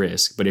always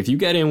risk. But if you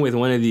get in with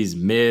one of these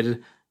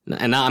mid,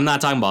 and I'm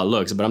not talking about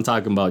looks, but I'm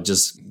talking about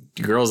just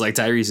girls like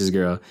Tyrese's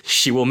girl,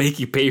 she will make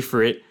you pay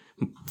for it.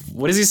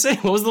 What does he say?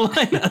 What was the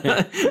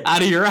line?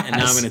 Out of your ass. And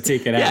now I'm going to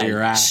take it out of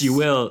your ass. She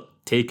will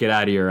take it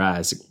out of your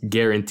ass,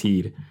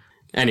 guaranteed.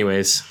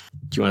 Anyways,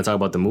 do you want to talk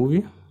about the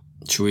movie?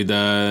 Should we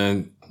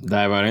dive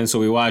right in? So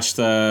we watched,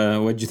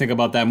 what did you think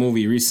about that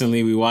movie?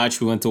 Recently we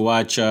went to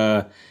watch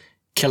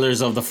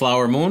Killers of the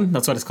Flower Moon.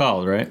 That's what it's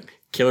called, right?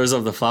 Killers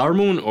of the Flower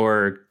Moon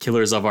or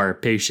Killers of Our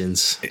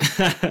Patience?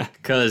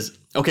 Because,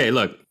 okay,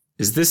 look.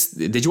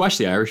 Did you watch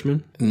The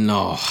Irishman?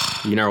 No.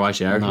 You never watched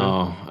The Irishman?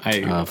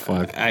 No.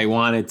 Fuck. I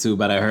wanted to,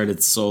 but I heard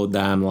it's so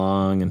damn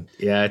long. And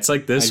Yeah, it's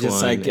like this one.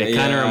 It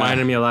kind of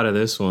reminded me a lot of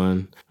this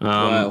one.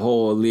 but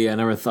holy, I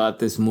never thought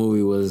this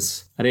movie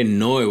was... I didn't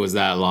know it was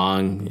that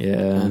long.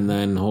 Yeah. And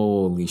then,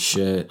 holy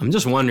shit. I'm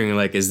just wondering,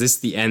 like, is this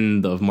the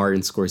end of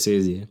Martin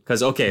Scorsese?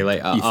 Because, okay,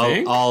 like,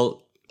 think?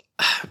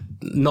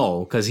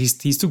 No, because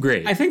he's too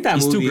great. I think that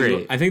he's movie, too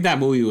great. I think that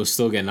movie will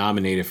still get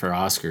nominated for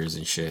Oscars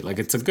and shit. Like,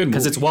 it's a good movie.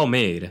 Because it's well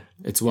made.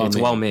 It's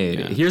well made.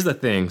 Yeah. Yeah. Here's the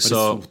thing.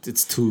 But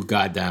it's too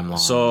goddamn long.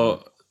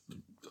 So,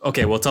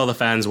 okay, we'll tell the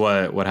fans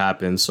what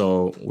happened.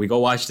 So we go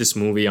watch this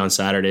movie on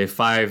Saturday.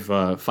 Five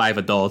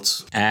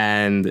adults,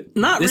 and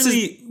not this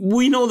really.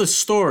 We know the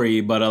story,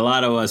 but a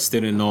lot of us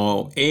didn't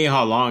know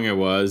how long it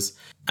was.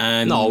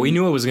 And No, we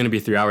knew it was going to be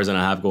 3 hours and a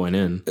half going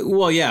in.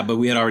 Well, yeah, but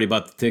we had already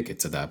bought the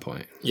tickets at that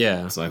point.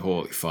 Yeah, It's like,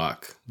 holy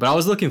fuck. but I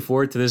was looking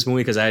forward to this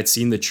movie because I had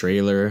seen the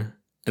trailer.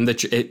 And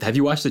have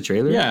you watched the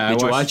trailer? Yeah, Did I you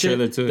watched watch the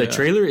trailer it? too, The yeah.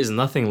 trailer is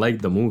nothing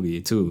like the movie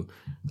too.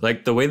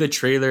 Like the way the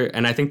trailer,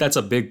 and I think that's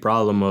a big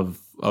problem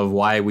of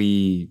why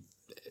we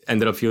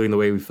ended up feeling the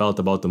way we felt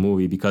about the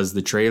movie, because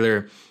the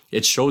trailer,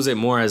 it shows it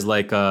more as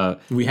like a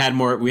We had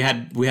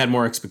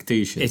more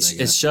expectations.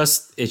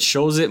 it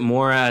shows it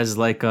more as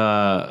like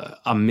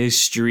a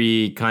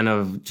mystery, kind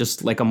of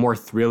just like a more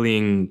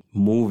thrilling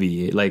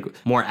movie, like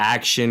more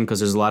action, because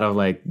there's a lot of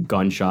like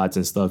gunshots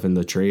and stuff in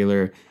the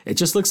trailer. It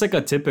just looks like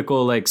a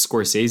typical like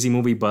Scorsese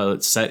movie, but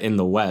it's set in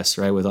the West,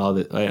 right? With all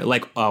the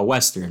like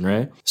Western,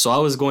 right? So I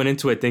was going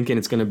into it thinking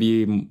it's gonna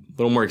be a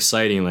little more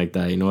exciting like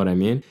that. You know what I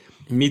mean?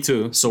 Me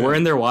too. So we're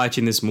in there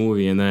watching this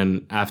movie, and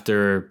then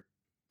after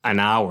an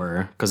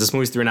hour, because this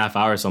movie's 3.5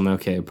 hours, so I'm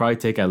like, okay, it'll probably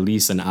take at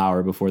least an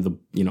hour before the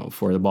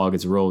ball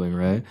gets rolling,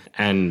 right?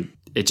 And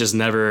it just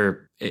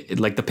never,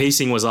 like the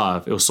pacing was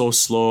off. It was so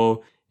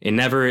slow.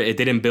 It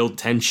didn't build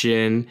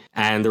tension,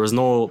 and there was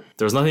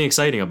nothing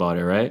exciting about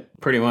it, right?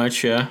 Pretty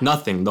much, yeah.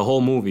 Nothing, the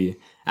whole movie.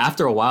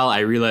 After a while, I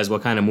realized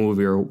what kind of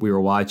movie we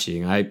were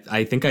watching.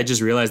 I think I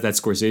just realized that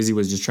Scorsese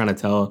was just trying to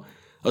tell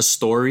a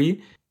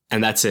story,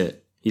 and that's it.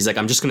 He's like,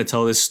 I'm just going to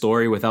tell this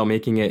story without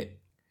making it,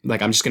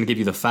 like, I'm just going to give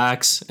you the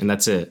facts, and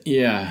that's it.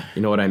 Yeah.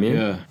 You know what I mean?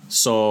 Yeah.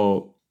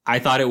 So I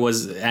thought it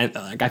was, and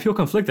like, I feel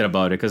conflicted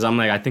about it, because I'm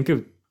like, I think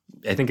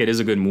it is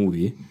a good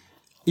movie.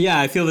 Yeah,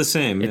 I feel the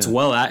same. It's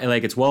yeah.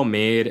 it's well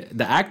made.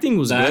 The acting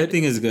was good. The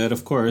acting is good,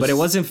 of course. But it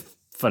wasn't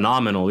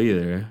phenomenal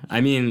either. I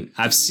mean,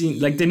 I've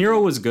seen, like, De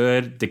Niro was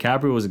good,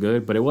 DiCaprio was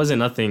good, but it wasn't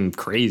nothing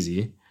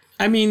crazy.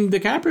 I mean,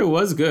 DiCaprio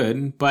was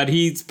good, but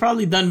he's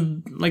probably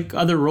done like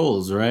other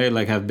roles, right?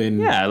 Like have been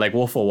like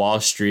Wolf of Wall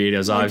Street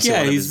is obviously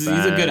one of his he's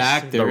a good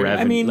best. actor. The Revenant,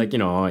 I mean, like,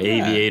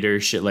 Aviator,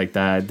 shit like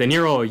that. De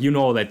Niro, you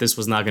know that this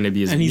was not going to be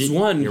his. And he's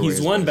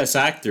won Best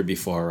Actor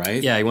before,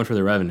 right? Yeah, he went for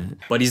The Revenant,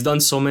 but he's done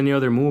so many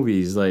other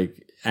movies, like,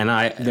 and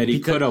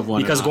he could have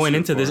won. Because an going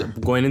Oscar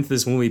into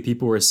this movie,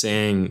 people were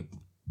saying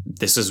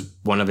this is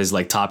one of his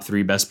like top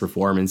 3 best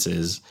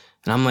performances,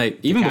 and I'm like,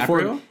 even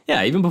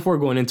before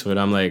going into it,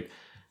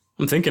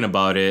 I'm thinking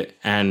about it,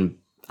 and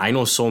I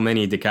know so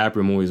many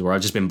DiCaprio movies where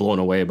I've just been blown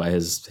away by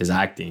his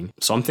acting.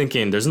 So I'm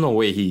thinking there's no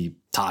way he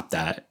topped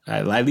that.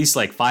 At least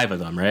like 5 of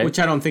them, right? Which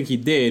I don't think he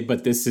did,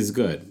 but this is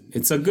good.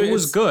 It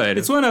was good.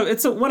 It's one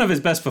of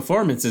his best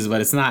performances, but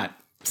it's not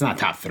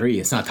top 3.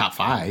 It's not top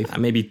 5.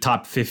 Maybe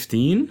top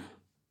 15,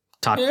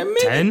 top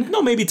 10.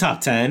 No, maybe top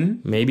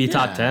 10. Maybe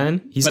top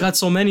 10. He's got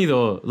so many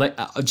though. Like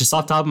just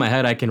off the top of my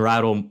head,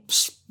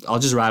 I'll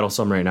just rattle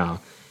some right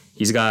now.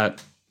 He's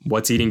got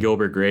What's Eating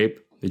Gilbert Grape.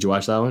 Did you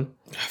watch that one?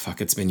 Fuck,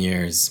 it's been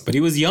years. But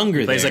he was younger.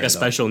 He plays like a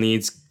special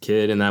needs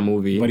kid in that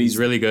movie. But he's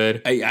really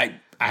good. I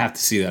have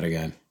to see that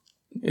again.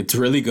 It's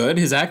really good.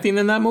 His acting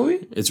in that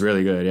movie? It's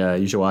really good. Yeah,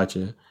 you should watch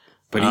it.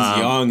 But he's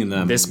young in that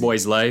movie. This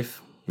Boy's Life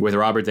with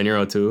Robert De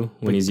Niro too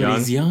when he's young.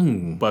 He's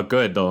young. But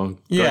good though.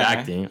 Good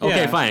acting.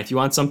 Okay, fine. If you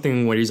want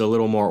something where he's a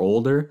little more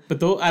older. But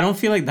though I don't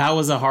feel like that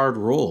was a hard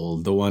role.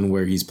 The one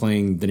where he's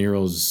playing De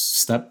Niro's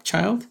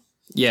stepchild.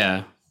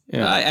 Yeah.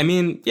 Yeah. I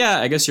mean,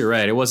 I guess you're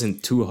right. It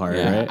wasn't too hard,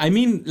 right? I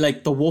mean,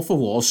 like The Wolf of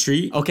Wall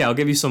Street. Okay, I'll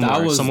give you some more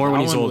when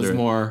he's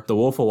older. The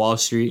Wolf of Wall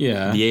Street.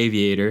 Yeah. The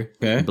Aviator.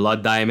 Okay.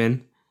 Blood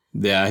Diamond.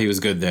 Yeah, he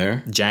was good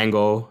there.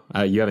 Django.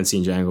 You haven't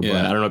seen Django,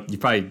 but I don't know. You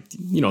probably,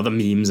 the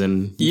memes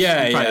and...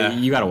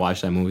 You got to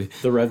watch that movie.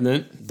 The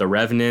Revenant. The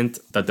Revenant.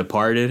 The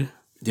Departed.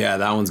 Yeah,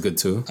 that one's good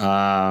too.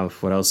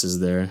 What else is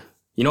there?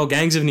 You know,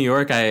 Gangs of New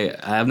York.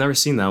 I've never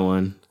seen that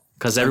one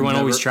because everyone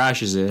always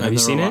trashes it. Have you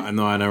seen it?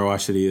 No, I never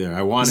watched it either.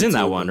 I wanted. He's in to,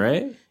 that one,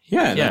 right?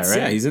 Yeah, right.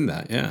 Yeah, he's in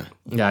that. Yeah.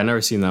 Yeah, I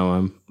never seen that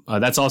one.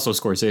 That's also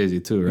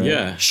Scorsese too, right?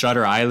 Yeah.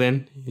 Shutter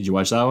Island. Did you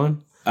watch that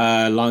one?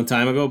 A long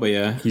time ago, but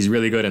yeah. He's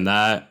really good in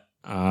that.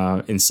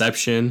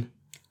 Inception.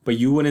 But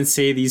you wouldn't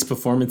say these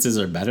performances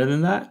are better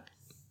than that?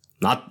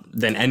 Not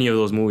than any of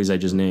those movies I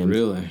just named.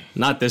 Really?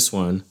 Not this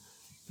one.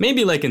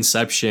 Maybe like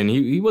Inception.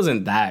 He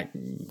wasn't that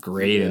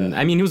great, and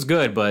I mean he was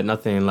good, but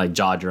nothing like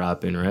jaw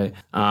dropping, right?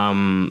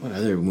 What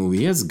other movie?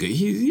 He has good.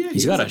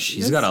 He's got a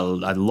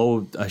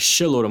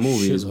shitload of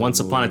movies. Once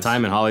Upon a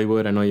Time in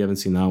Hollywood. I know you haven't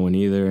seen that one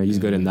either. He's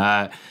good in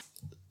that.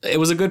 It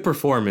was a good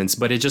performance,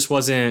 but it just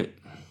wasn't.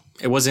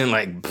 It wasn't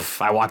like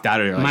I walked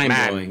out of it like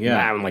mind-blowing,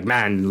 I'm like,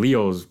 man,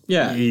 Leo's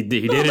he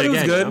did it again. It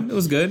was good. You know? It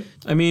was good.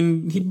 I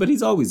mean, but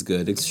he's always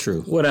good. It's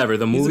true. Whatever.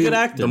 The movie, He's a good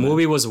actor, the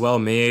movie was well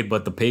made,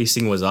 but the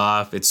pacing was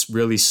off. It's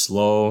really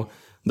slow.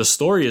 The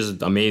story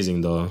is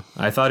amazing, though.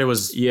 I thought it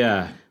was.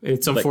 Yeah,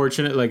 it's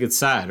unfortunate. Like it's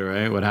sad,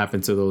 right? What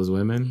happened to those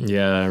women?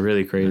 Yeah,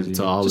 really crazy.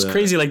 Just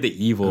crazy, like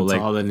the evil,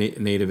 like all the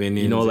Native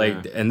Indians. You know,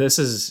 like, and this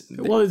is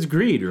it's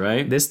greed,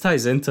 right? This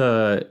ties into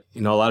a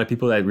lot of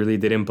people that really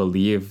didn't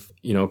believe.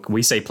 You know,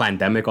 we say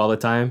pandemic all the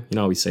time. You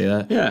know, we say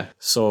that. Yeah.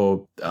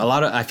 So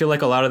I feel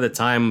like a lot of the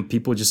time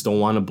people just don't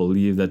want to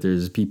believe that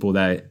there's people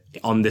that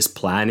on this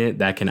planet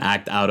that can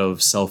act out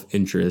of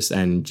self-interest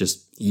and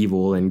just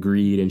evil and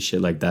greed and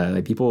shit like that.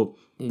 Like people.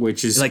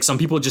 Which is like some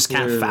people just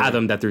can't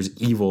fathom that there's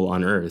evil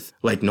on Earth.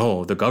 Like,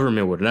 no, the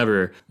government would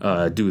never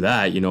do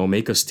that, you know,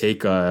 make us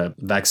take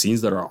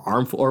vaccines that are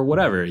harmful or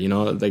whatever, you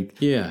know, like,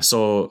 yeah.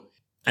 So,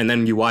 and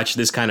then you watch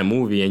this kind of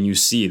movie and you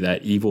see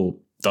that evil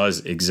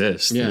does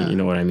exist. Yeah. You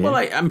know what I mean? Well,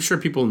 I'm sure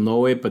people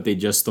know it, but they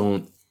just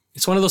don't.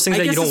 It's one of those things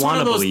that you don't want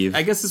to believe.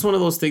 I guess it's one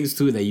of those things,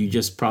 too, that you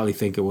just probably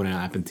think it wouldn't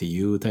happen to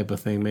you type of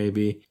thing,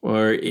 maybe.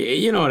 Or,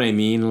 you know what I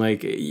mean?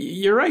 Like,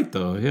 you're right,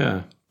 though.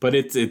 Yeah. But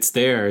it's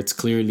there. It's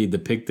clearly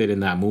depicted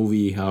in that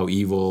movie how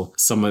evil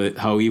some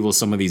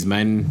of these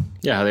men.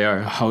 Yeah, they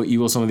are. How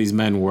evil some of these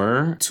men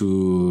were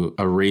to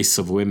a race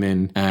of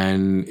women,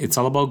 and it's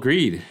all about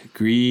greed,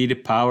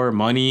 power,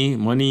 money.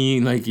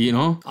 Like, you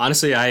know.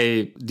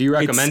 Honestly, do you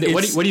recommend it?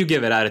 What do you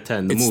give it out of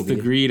 10? The movie.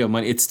 The greed of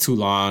money. It's too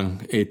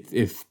long.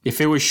 If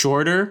it was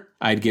shorter,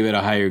 I'd give it a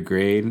higher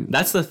grade.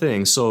 That's the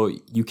thing. So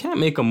you can't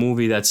make a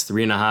movie that's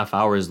 3.5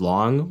 hours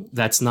long.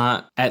 That's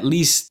not at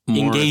least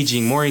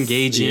more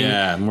engaging.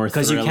 Yeah, more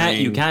because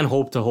you can't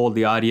hope to hold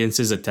the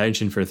audience's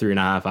attention for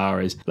 3.5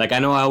 hours. Like I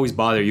know I always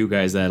bother you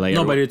guys that like.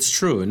 No, but it's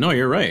true. No,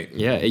 you're right.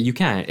 Yeah, you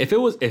can't.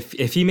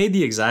 If he made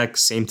the exact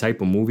same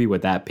type of movie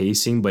with that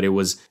pacing, but it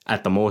was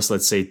at the most,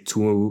 let's say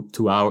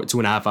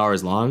 2.5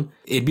 hours long,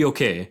 it'd be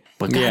okay.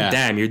 But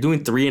goddamn, you're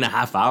doing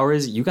 3.5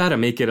 hours. You got to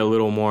make it a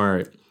little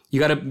more. You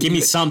gotta give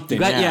me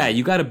something.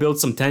 You gotta build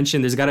some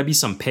tension. There's gotta be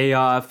some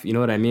payoff. You know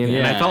what I mean? Yeah,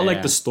 and I felt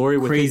like the story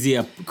with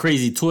a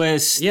crazy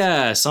twist.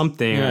 Yeah,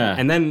 something. Yeah.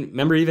 And then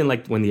remember, even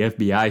like when the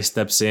FBI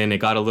steps in, it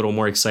got a little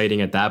more exciting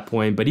at that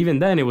point. But even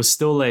then, it was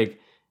still like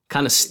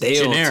kind of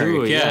stale. Generic,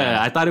 too.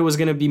 Yeah, I thought it was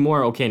gonna be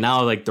more okay.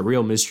 Now like the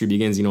real mystery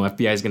begins. You know,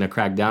 FBI is gonna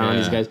crack down on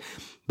these guys.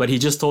 But he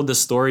just told the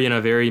story in a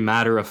very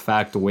matter of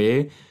fact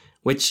way.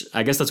 Which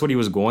I guess that's what he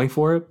was going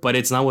for, but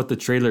it's not what the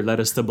trailer led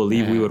us to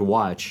believe we would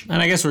watch.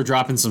 And I guess we're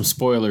dropping some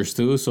spoilers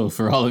too. So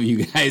for all of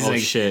you guys,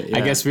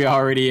 I guess we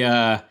already,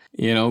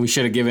 we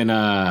should have given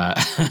a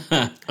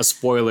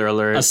spoiler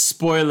alert. A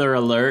spoiler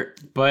alert,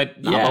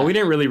 but but we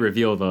didn't really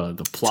reveal the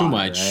plot too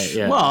much. Right?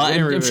 Yeah. Well,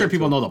 I'm sure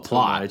people know the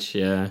plot. Much,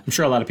 yeah, I'm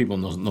sure a lot of people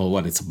know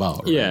what it's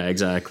about. Right? Yeah,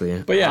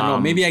 exactly.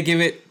 But maybe I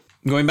give it.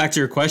 Going back to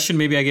your question,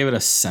 maybe I give it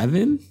a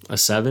 7. A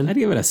 7? I'd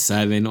give it a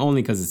 7,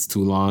 only because it's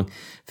too long.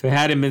 If it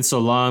hadn't been so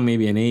long,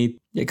 maybe an 8.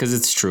 Yeah, because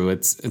it's true.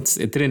 It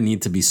didn't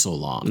need to be so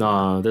long.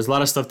 No, there's a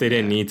lot of stuff they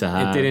didn't need to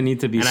have. It didn't need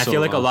to be. And I feel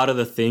like a lot of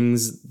the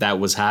things that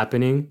were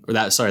happening,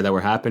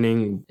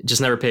 just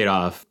never paid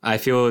off. I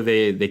feel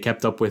they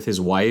kept up with his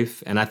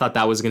wife, and I thought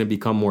that was going to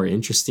become more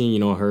interesting. You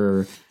know,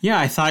 her. Yeah,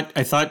 I thought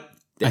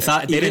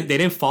they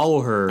didn't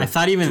follow her. I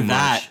thought even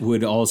that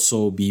would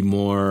also be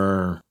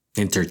more.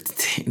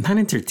 Not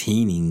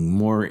entertaining,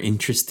 more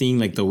interesting,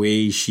 like the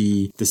way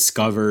she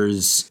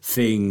discovers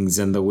things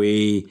and the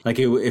way like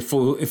it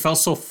felt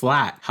so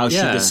flat how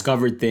she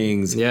discovered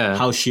things,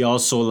 how she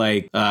also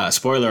like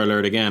spoiler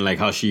alert again, like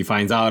how she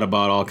finds out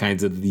about all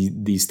kinds of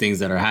these things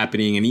that are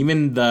happening, and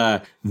even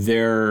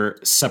their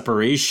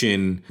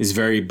separation is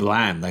very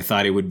bland. I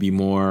thought she would be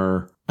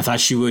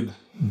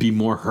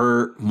more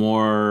hurt,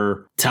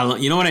 more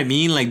you know what I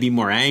mean? Like be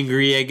more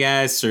angry, I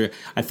guess. Or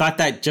I thought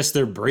that just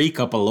their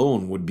breakup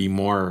alone would be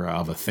more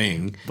of a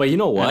thing. But you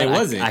know what? And it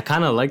wasn't. I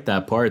kind of like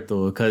that part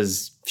though,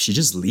 because she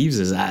just leaves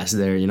his ass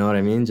there. You know what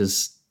I mean?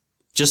 Just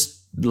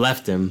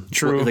left him.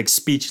 True. Like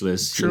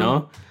speechless. True. You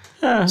know?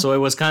 So it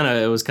was kind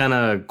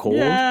of cold.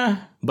 Yeah.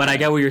 But I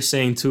get what you're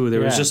saying too.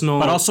 There was just no.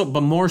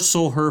 But more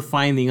so her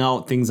finding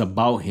out things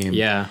about him.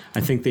 Yeah.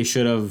 I think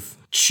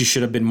she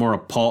should have been more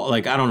appalled.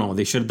 Like, I don't know.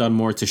 They should have done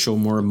more to show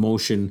more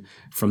emotion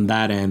from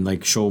that end,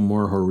 like show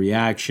more her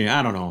reaction.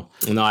 I don't know.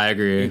 No, I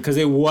agree. Because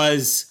it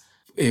was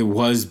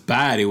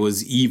bad. It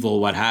was evil.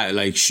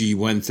 Like, she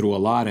went through a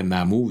lot in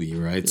that movie,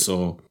 right?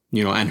 So,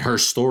 and her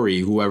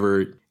story,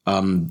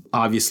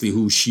 obviously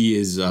who she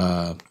is,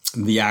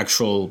 the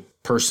actual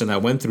person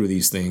that went through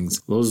these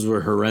things. Those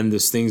were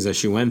horrendous things that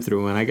she went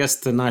through. And I guess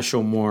to not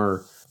show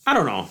more, I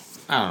don't know.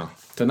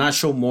 To not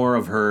show more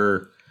of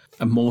her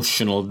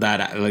emotional,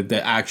 like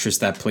the actress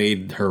that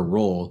played her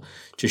role,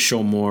 to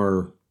show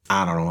more,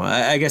 I don't know.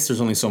 I guess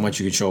there's only so much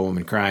you could show a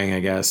woman crying, I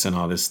guess, and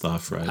all this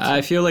stuff, right?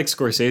 I feel like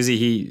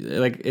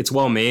Scorsese, it's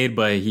well made,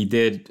 but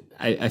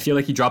I feel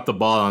like he dropped the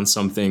ball on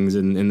some things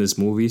in this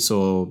movie.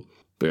 So,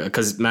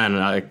 because, man,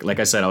 like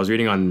I said, I was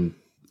reading on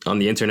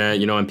the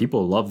internet, and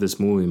people love this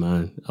movie,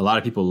 man. A lot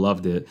of people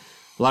loved it.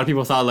 A lot of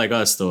people thought like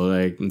us, though,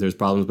 like there's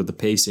problems with the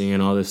pacing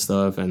and all this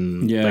stuff,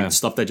 and like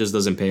stuff that just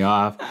doesn't pay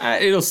off.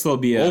 It'll still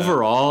be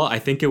overall, I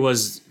think it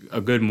was a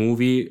good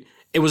movie.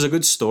 It was a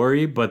good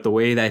story, but the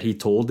way that he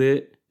told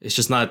it, it's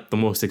just not the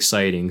most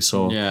exciting.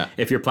 So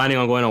if you're planning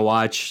on going to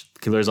watch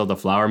Killers of the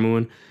Flower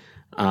Moon,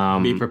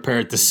 be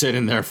prepared to sit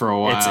in there for a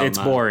while. It's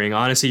boring.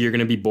 Honestly, you're going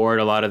to be bored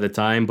a lot of the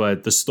time,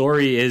 but the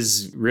story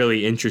is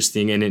really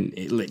interesting, and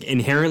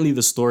inherently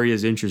the story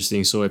is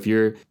interesting. So if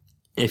you're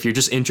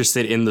just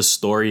interested in the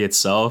story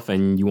itself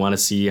and you want to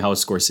see how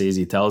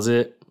Scorsese tells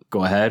it,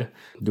 go ahead,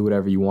 do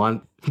whatever you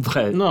want.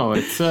 But no,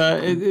 it's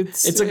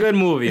a good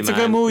movie. It's a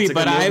good movie,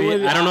 but I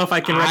don't know if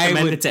I can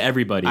recommend it to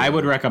everybody. I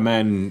would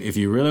recommend, if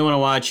you really want to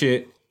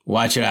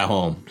watch it at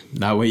home.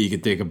 That way you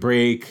can take a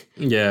break.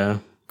 Yeah.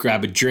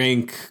 Grab a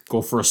drink,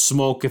 go for a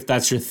smoke if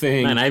that's your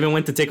thing. Man, I even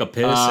went to take a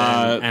piss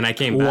and I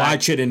came back.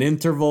 Watch it in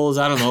intervals.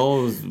 I don't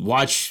know.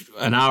 Watch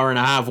an hour and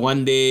a half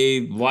one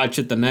day. Watch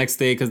it the next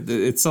day, because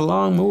it's a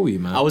long movie,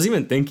 man. I was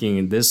even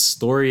thinking, this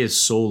story is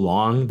so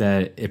long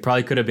that it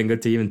probably could have been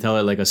good to even tell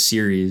it like a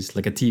series,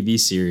 like a TV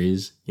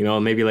series.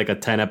 Maybe like a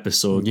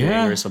 10-episode thing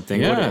or something.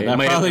 Yeah, it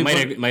might have been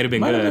good. Might have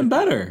been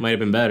better. Might have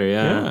been better,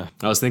 yeah.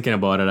 I was thinking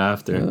about it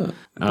after.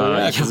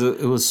 Because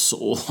it was so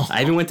long.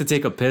 I even went to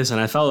take a piss, and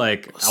I felt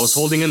like I was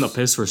holding in the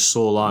piss for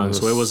so long.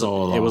 So it was a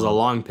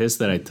long piss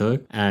that I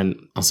took,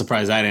 and I'm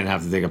surprised I didn't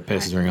have to take a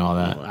piss during all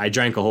that. I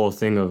drank a whole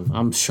thing of.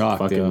 I'm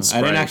shocked. Dude.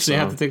 Sprite, I didn't actually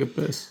have to take a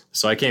piss.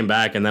 So I came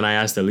back, and then I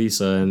asked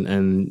Elisa,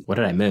 and what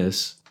did I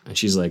miss? And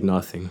she's like,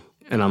 nothing.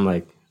 And I'm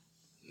like,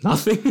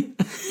 nothing?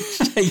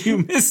 You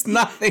missed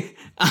nothing.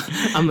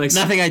 I'm like,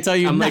 nothing. I tell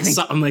you, I'm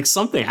like,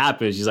 something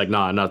happened. She's like,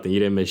 nah, nothing. You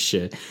didn't miss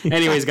shit.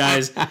 Anyways,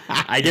 guys,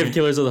 I give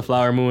Killers of the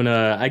Flower Moon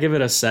I give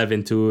it a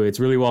 7 too. It's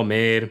really well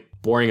made,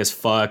 boring as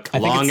fuck,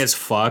 long as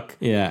fuck.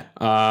 Yeah.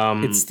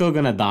 It's still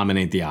gonna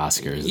dominate the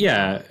Oscars.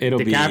 Yeah,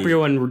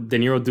 DiCaprio and De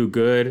Niro do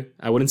good.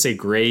 I wouldn't say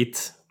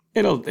great.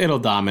 It'll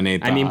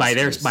dominate. I mean,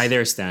 Oscars. by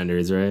their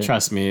standards, right?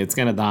 Trust me, it's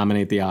gonna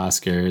dominate the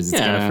Oscars.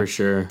 For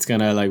sure. It's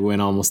gonna win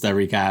almost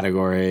every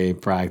category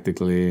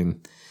practically.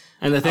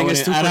 And the thing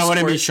is, too, I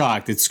wouldn't be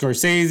shocked. It's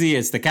Scorsese,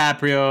 it's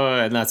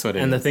DiCaprio, and that's what it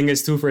is. And the thing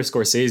is, too, for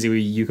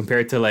Scorsese, you compare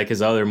it to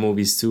his other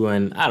movies too,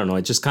 and I don't know,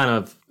 it just kind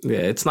of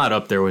it's not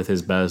up there with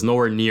his best.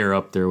 Nowhere near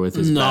up there with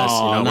his best.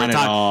 Not at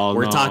all.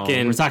 We're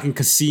talking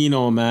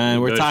Casino,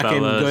 man. We're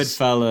talking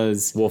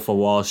Goodfellas, Wolf of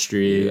Wall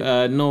Street.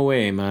 No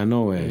way, man.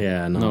 No way.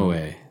 Yeah, no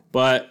way.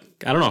 But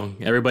I don't know.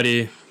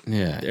 Everybody.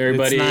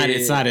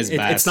 It's not his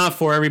best. It's not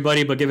for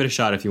everybody, but give it a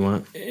shot if you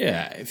want.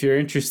 Yeah, if you're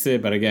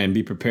interested, but again,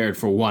 be prepared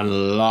for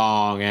one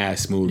long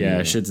ass movie.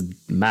 Yeah, shit's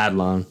mad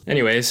long.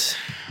 Anyways,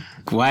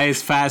 why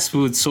is fast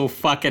food so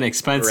fucking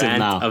expensive Rant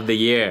now? of the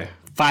year.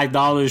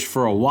 $5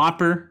 for a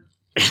Whopper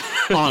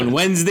on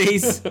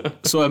Wednesdays.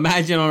 So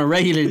imagine on a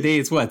regular day,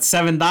 it's what,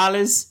 $7,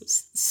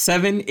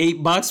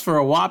 $8 for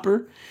a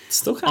Whopper.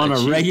 Still kind on of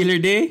a cheap. regular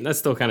day. That's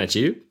still kind of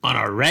cheap. On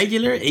a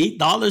regular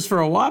 $8 for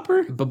a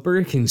Whopper. But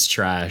Burger King's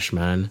trash,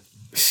 man.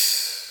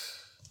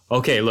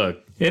 Okay,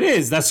 look. It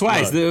is. That's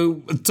why.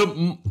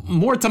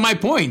 More to my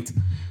point.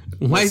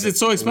 Why is it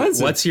so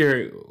expensive? What's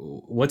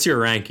your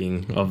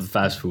ranking of the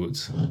fast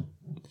foods?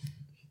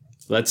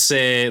 Let's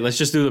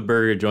just do the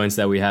burger joints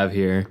that we have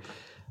here.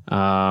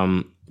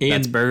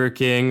 That's Burger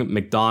King,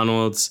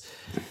 McDonald's,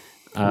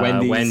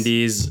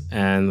 Wendy's,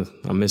 and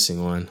I'm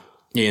missing one.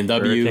 A&W.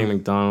 Burger King,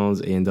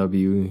 McDonald's,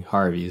 A&W,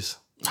 Harvey's.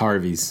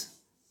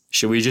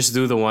 Should we just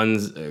do the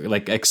ones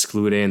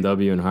exclude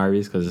A&W and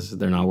Harvey's because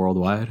they're not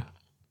worldwide?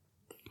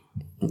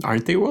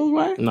 Aren't they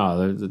worldwide?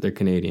 No, they're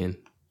Canadian.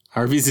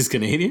 Harvey's is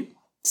Canadian?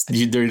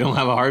 They don't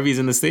have a Harvey's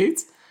in the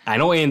States? I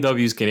know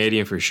A&W is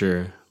Canadian for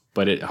sure,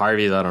 but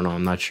Harvey's, I don't know.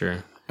 I'm not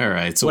sure. All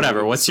right. So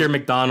whatever. What's your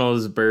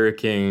McDonald's, Burger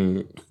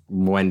King,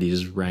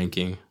 Wendy's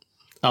ranking?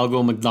 I'll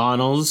go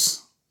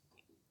McDonald's.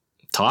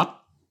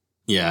 Top?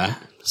 Yeah.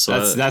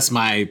 So that's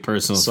my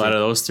personal. So out of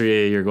those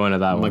three, you're going to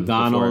that one.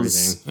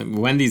 McDonald's.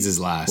 Wendy's is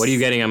last. What are you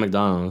getting at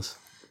McDonald's?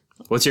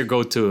 What's your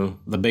go-to?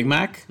 The Big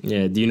Mac?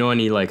 Yeah. Do you know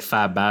any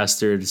Fat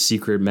Bastard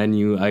secret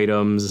menu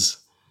items?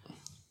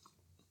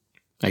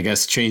 I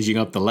guess changing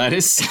up the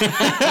lettuce. You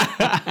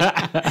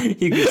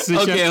can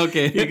switch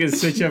Okay. You can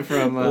switch up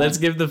from. Let's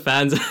give the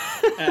fans.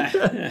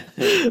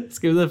 Let's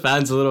give the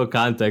fans a little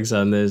context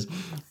on this.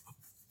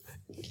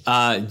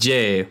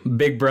 Jay,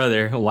 big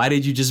brother, why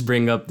did you just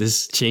bring up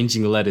this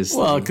changing lettuce?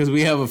 Well, thing? because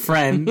we have a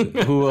friend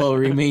who will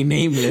remain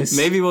nameless.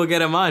 Maybe we'll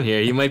get him on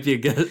here. He might be a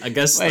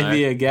guest star. Might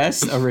be a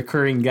guest, a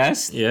recurring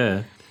guest.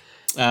 Yeah.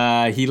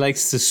 He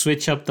likes to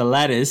switch up the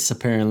lettuce,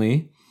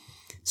 apparently.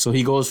 So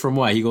he goes from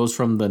what? He goes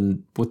from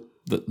the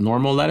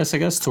normal lettuce, I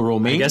guess, to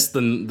romaine. I guess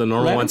the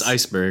normal lettuce? one's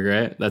iceberg,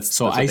 right? That's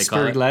what they call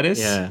iceberg it. lettuce?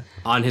 Yeah.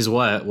 On his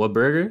what? What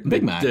burger?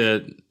 Big Mac.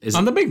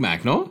 On the Big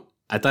Mac, no?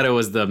 I thought it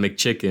was the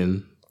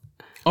McChicken.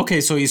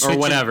 Okay, so he's switching.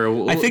 Or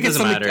whatever. I think it's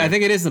Doesn't matter. I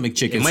think it is the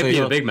McChicken. It might be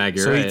a Big Mac,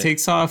 you're right. So he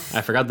takes off.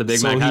 I forgot the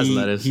Big Mac has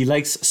lettuce. He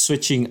likes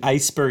switching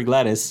iceberg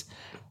lettuce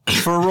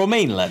for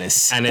romaine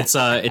lettuce. And it's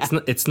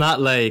not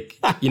like,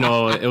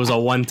 it was a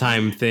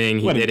one-time thing.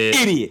 He What did an it.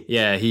 idiot.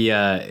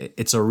 Yeah,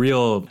 it's a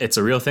real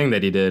thing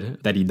that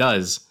he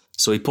does.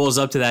 So he pulls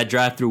up to that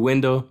drive-through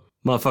window.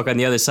 Motherfucker on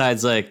the other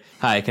side's like,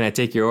 "Hi, can I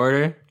take your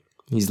order?"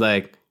 He's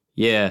like,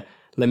 "Yeah,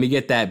 let me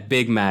get that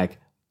Big Mac,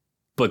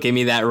 but give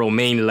me that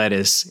romaine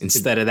lettuce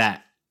instead of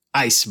that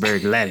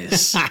iceberg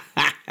lettuce."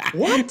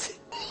 What?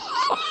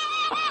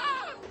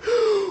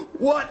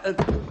 What an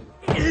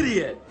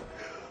idiot!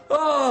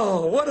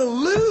 Oh, what a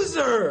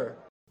loser!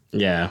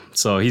 Yeah,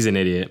 so he's an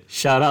idiot.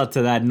 Shout out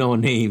to that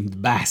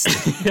no-named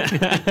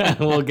bastard.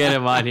 We'll get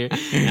him on here,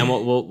 and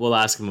we'll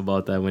ask him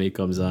about that when he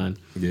comes on.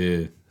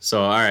 Yeah.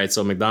 So, all right,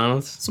 so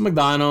McDonald's? So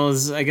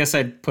McDonald's, I guess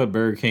I'd put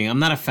Burger King. I'm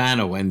not a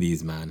fan of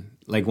Wendy's, man.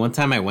 Like one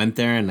time I went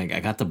there and like I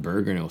got the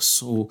burger and it was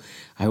so,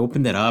 I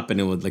opened it up and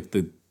it was like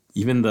it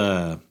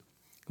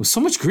was so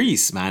much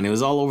grease, man. It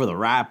was all over the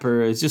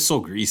wrapper. It's just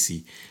so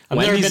greasy.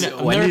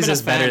 Wendy's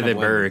is better than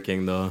Burger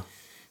King, though.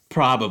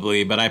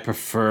 Probably, but I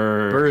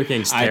prefer Burger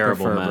King's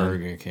terrible, man.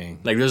 Burger King.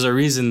 Like, there's a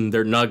reason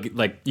they're you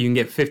can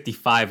get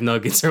 55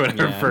 nuggets or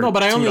whatever for no,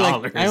 but I $2.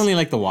 only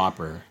like the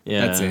Whopper.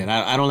 Yeah. That's it.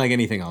 I don't like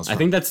anything else. I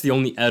think that's the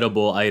only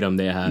edible item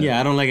they have.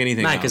 Yeah, I don't like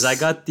anything else. Because I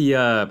got the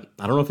I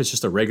don't know if it's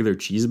just a regular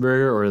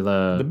cheeseburger or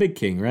the Big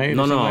King, right?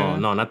 No,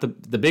 not the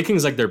Big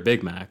King's like their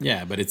Big Mac.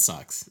 Yeah, but it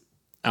sucks.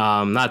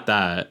 Not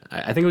that.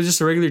 I think it was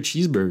just a regular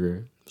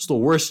cheeseburger. It's the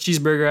worst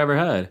cheeseburger I ever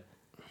had.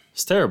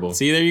 It's terrible.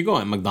 See, there you go.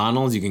 At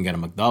McDonald's, you can get a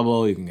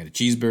McDouble, you can get a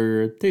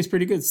cheeseburger. It tastes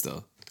pretty good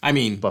still. I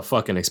mean, But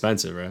fucking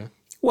expensive, right?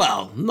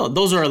 well, no,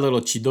 those are a little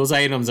cheap. Those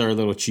items are a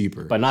little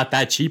cheaper. But not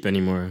that cheap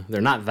anymore.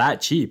 They're not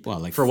that cheap. Well,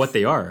 like for what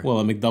they are.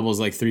 well, a McDouble's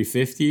like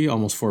 $3.50,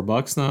 almost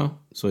 $4 now.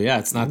 So yeah,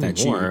 it's not that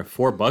cheap. More.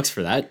 $4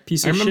 for that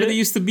piece of I shit. remember they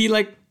used to be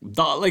like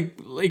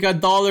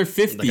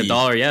 $1.50. like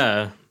 $1,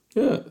 yeah.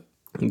 Yeah.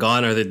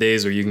 Gone are the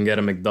days where you can get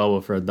a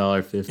McDouble for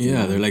 $1.50.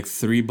 Yeah, they're like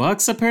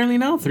 $3 apparently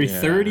now.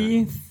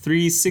 $3.30,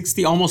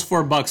 $3.60, almost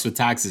 $4 with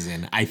taxes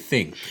in, I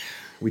think.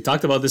 We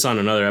talked about this on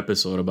another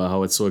episode about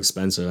how it's so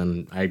expensive,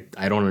 and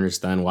I don't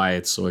understand why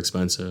it's so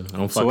expensive. I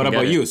don't fucking So what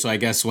about get it. you? So I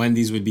guess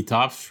Wendy's would be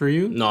tops for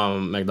you? No,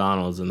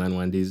 McDonald's and then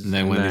Wendy's. And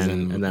then Wendy's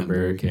and then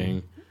Burger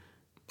King.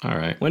 All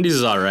right. Wendy's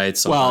is all right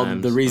Well,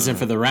 sometimes. the reason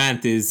for the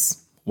rant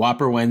is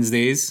Whopper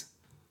Wednesdays.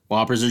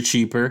 Whoppers are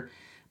cheaper,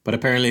 but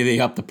apparently they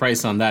upped the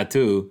price on that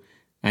too.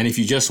 And if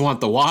you just want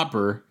the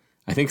Whopper,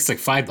 I think it's like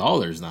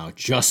 $5 now,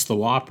 just the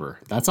Whopper.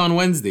 That's on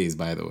Wednesdays,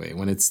 by the way,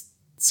 when it's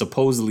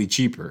supposedly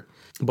cheaper.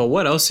 But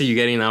what else are you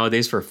getting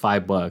nowadays for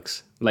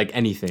 $5? Like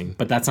anything.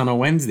 But that's on a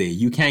Wednesday.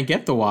 You can't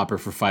get the Whopper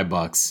for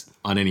 $5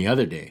 on any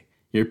other day.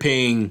 You're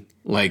paying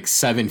like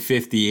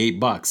 $7.50,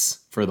 $8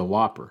 for the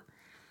Whopper.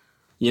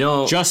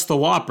 Just the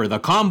Whopper. The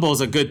combo's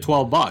a good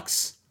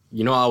 $12.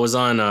 I was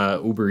on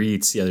Uber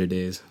Eats the other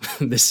days.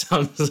 This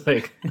sounds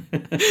like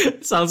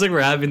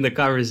we're having the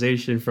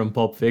conversation from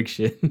Pulp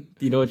Fiction. Do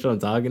you know what I'm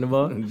talking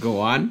about?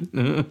 Go on.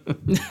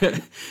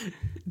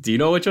 Do you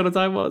know what I'm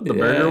talking about? The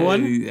burger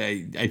one?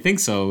 I think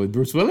so. With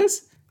Bruce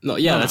Willis? No,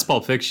 yeah, that's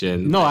Pulp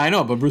Fiction. No, I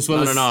know, but Bruce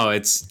Willis. No.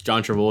 It's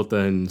John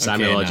Travolta and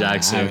Samuel L.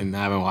 Jackson. I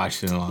haven't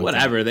watched it in a long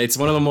Whatever. time. It's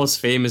one of the most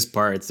famous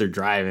parts. They're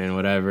driving,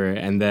 whatever.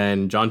 And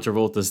then John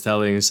Travolta's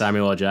telling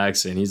Samuel L.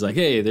 Jackson, he's like,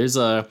 hey, there's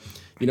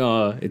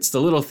it's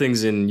the little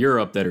things in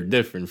Europe that are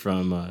different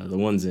from the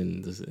ones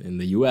in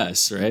the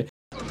U.S., right?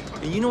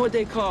 You know what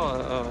they call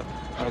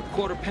a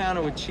quarter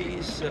pounder with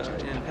cheese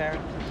in Paris?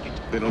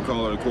 They don't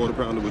call it a quarter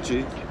pounder with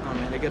cheese? Oh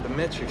man, they got the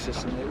metric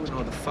system. They wouldn't know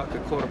what the fuck a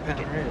quarter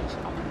pounder is.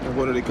 And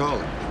what do they call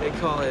it? They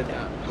call it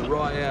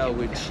Royale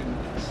with cheese.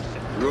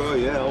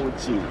 Royale with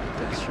cheese.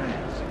 That's right.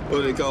 What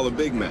do they call a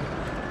Big Mac?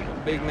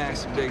 Big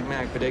Mac's a Big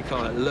Mac, but they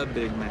call it Le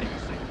Big Mac.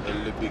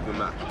 Le Big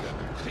Mac.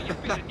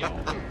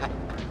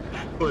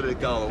 What do they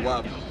call a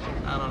Whopper?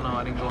 I don't know.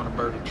 I didn't go on a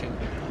Burger King.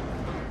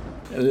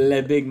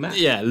 Le Big Mac.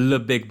 Yeah, Le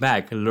Big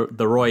Mac,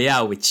 the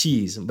Royale with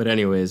cheese. But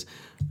anyways,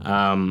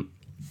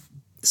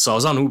 so I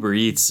was on Uber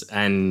Eats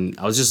and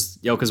I was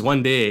just, because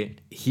one day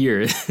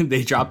here,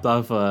 they dropped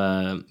off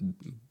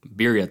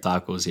birria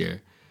tacos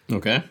here.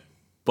 Okay.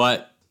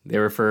 But They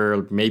were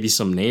for maybe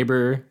some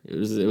neighbor.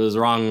 It was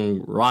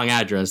wrong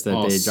address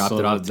that they dropped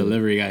it off the to.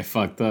 delivery guy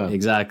fucked up.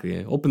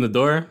 Exactly. Open the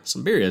door,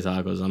 some birria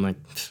tacos. I'm like,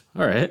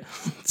 all right.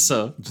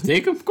 So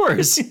Take him? of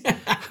course. You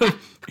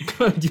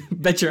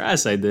bet your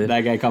ass I did.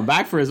 That guy come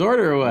back for his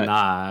order or what?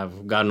 Nah,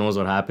 God knows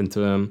what happened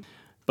to him.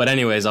 But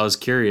anyways, I was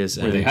curious.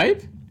 Were they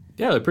hype?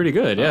 Yeah, they're pretty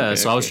good. Yeah. Okay,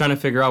 So I was trying to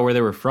figure out where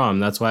they were from.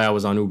 That's why I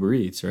was on Uber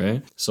Eats,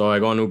 right? So I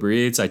go on Uber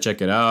Eats, I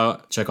check it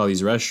out, check all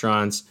these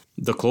restaurants.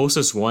 The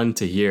closest one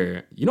to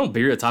here,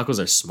 birria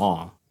tacos are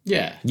small.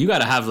 Yeah. You got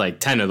to have like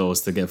 10 of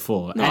those to get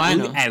full. No, I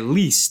know. At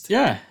least.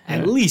 Yeah.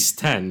 At least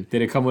 10.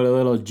 Did it come with a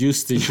little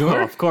juice de Oh,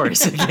 jour? of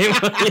course.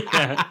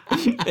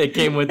 It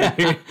came with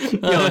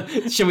Yo,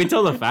 should we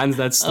tell the fans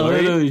that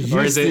story? little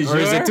Or is jus de jour?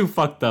 it too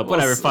fucked up?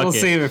 Whatever, fuck We'll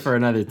it. save it for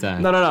another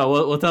time. No.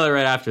 We'll tell it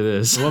right after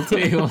this. We'll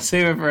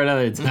save it for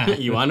another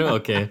time. You want to?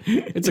 Okay.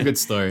 It's a good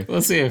story.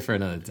 We'll save it for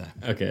another time.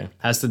 Okay.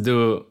 Has to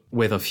do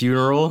with a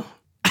funeral.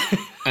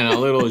 And a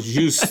little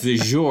juice de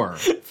jour.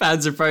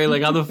 Fans are probably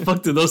like, how the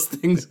fuck do those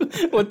things,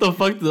 what the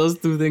fuck do those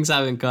two things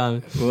have in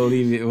common? We'll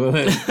leave it. You're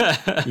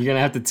going to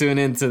have to tune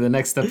in to the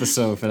next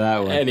episode for that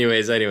one.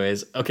 Anyways.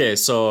 Okay,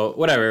 so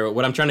whatever.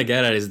 What I'm trying to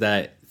get at is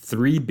that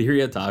 3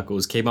 birria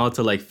tacos came out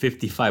to like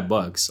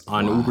 $55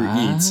 on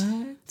Uber Eats.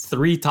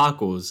 3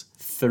 tacos.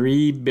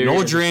 3 beers.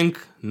 No drink,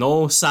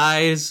 no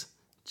size,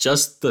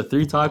 just the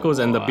 3 tacos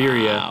and the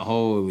birria.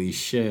 Holy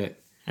shit.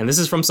 And this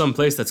is from some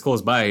place that's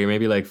close by here,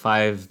 maybe like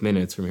 5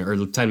 minutes from here,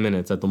 or 10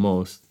 minutes at the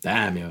most.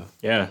 Damn, yo.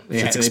 Yeah,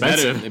 Yeah, it's they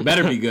expensive.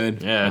 better be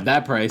good. Yeah. At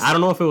that price. I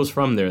don't know if it was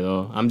from there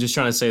though. I'm just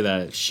trying to say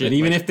that shit. But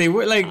even like, if they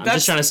were, like, I'm that's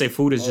just trying to say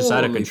food is just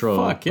out of Holy control.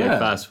 fuck, yeah. Like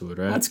fast food,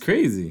 right? That's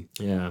crazy.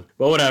 Yeah.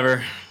 Well,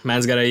 whatever.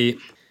 Man's gotta eat.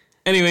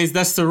 Anyways,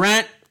 that's the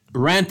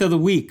rant of the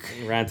week.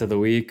 Rant of the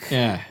week.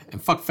 Yeah.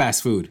 And fuck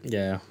fast food.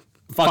 Yeah.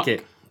 Fuck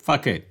it.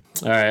 Fuck it.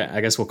 All right. I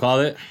guess we'll call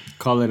it.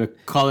 Call it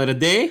a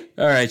day.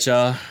 All right,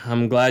 y'all.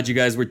 I'm glad you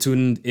guys were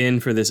tuned in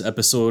for this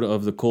episode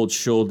of The Cold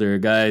Shoulder.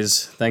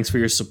 Guys, thanks for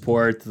your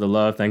support, the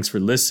love. Thanks for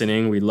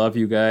listening. We love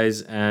you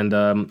guys. And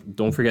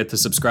don't forget to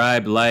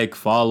subscribe, like,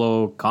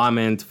 follow,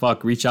 comment.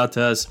 Reach out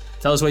to us.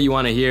 Tell us what you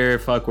want to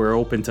hear. We're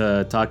open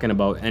to talking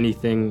about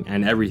anything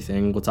and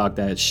everything. We'll talk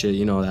that shit.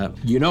 You know that.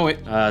 You know it.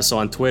 So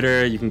on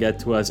Twitter, you can get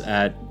to us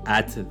at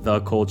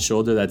The Cold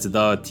Shoulder. That's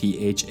the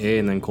THA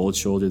and then Cold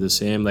Shoulder the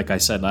same. Like I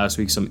said last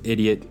week, some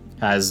idiot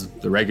has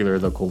the regular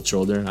The Cold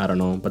Shoulder. I don't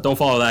know. But don't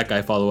follow that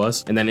guy. Follow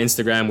us. And then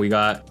Instagram, we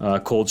got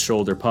Cold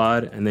Shoulder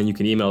Pod. And then you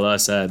can email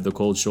us at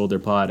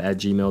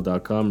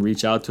thecoldshoulderpod@gmail.com.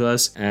 Reach out to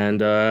us. And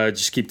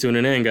just keep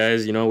tuning in,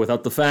 guys.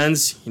 Without the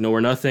fans,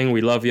 we're nothing.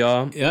 We love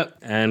y'all. Yep.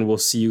 And we'll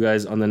see you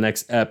guys on the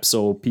next ep.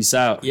 So peace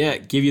out. Yeah.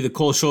 Give you the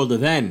cold shoulder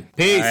then.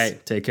 Peace. All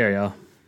right. Take care, y'all.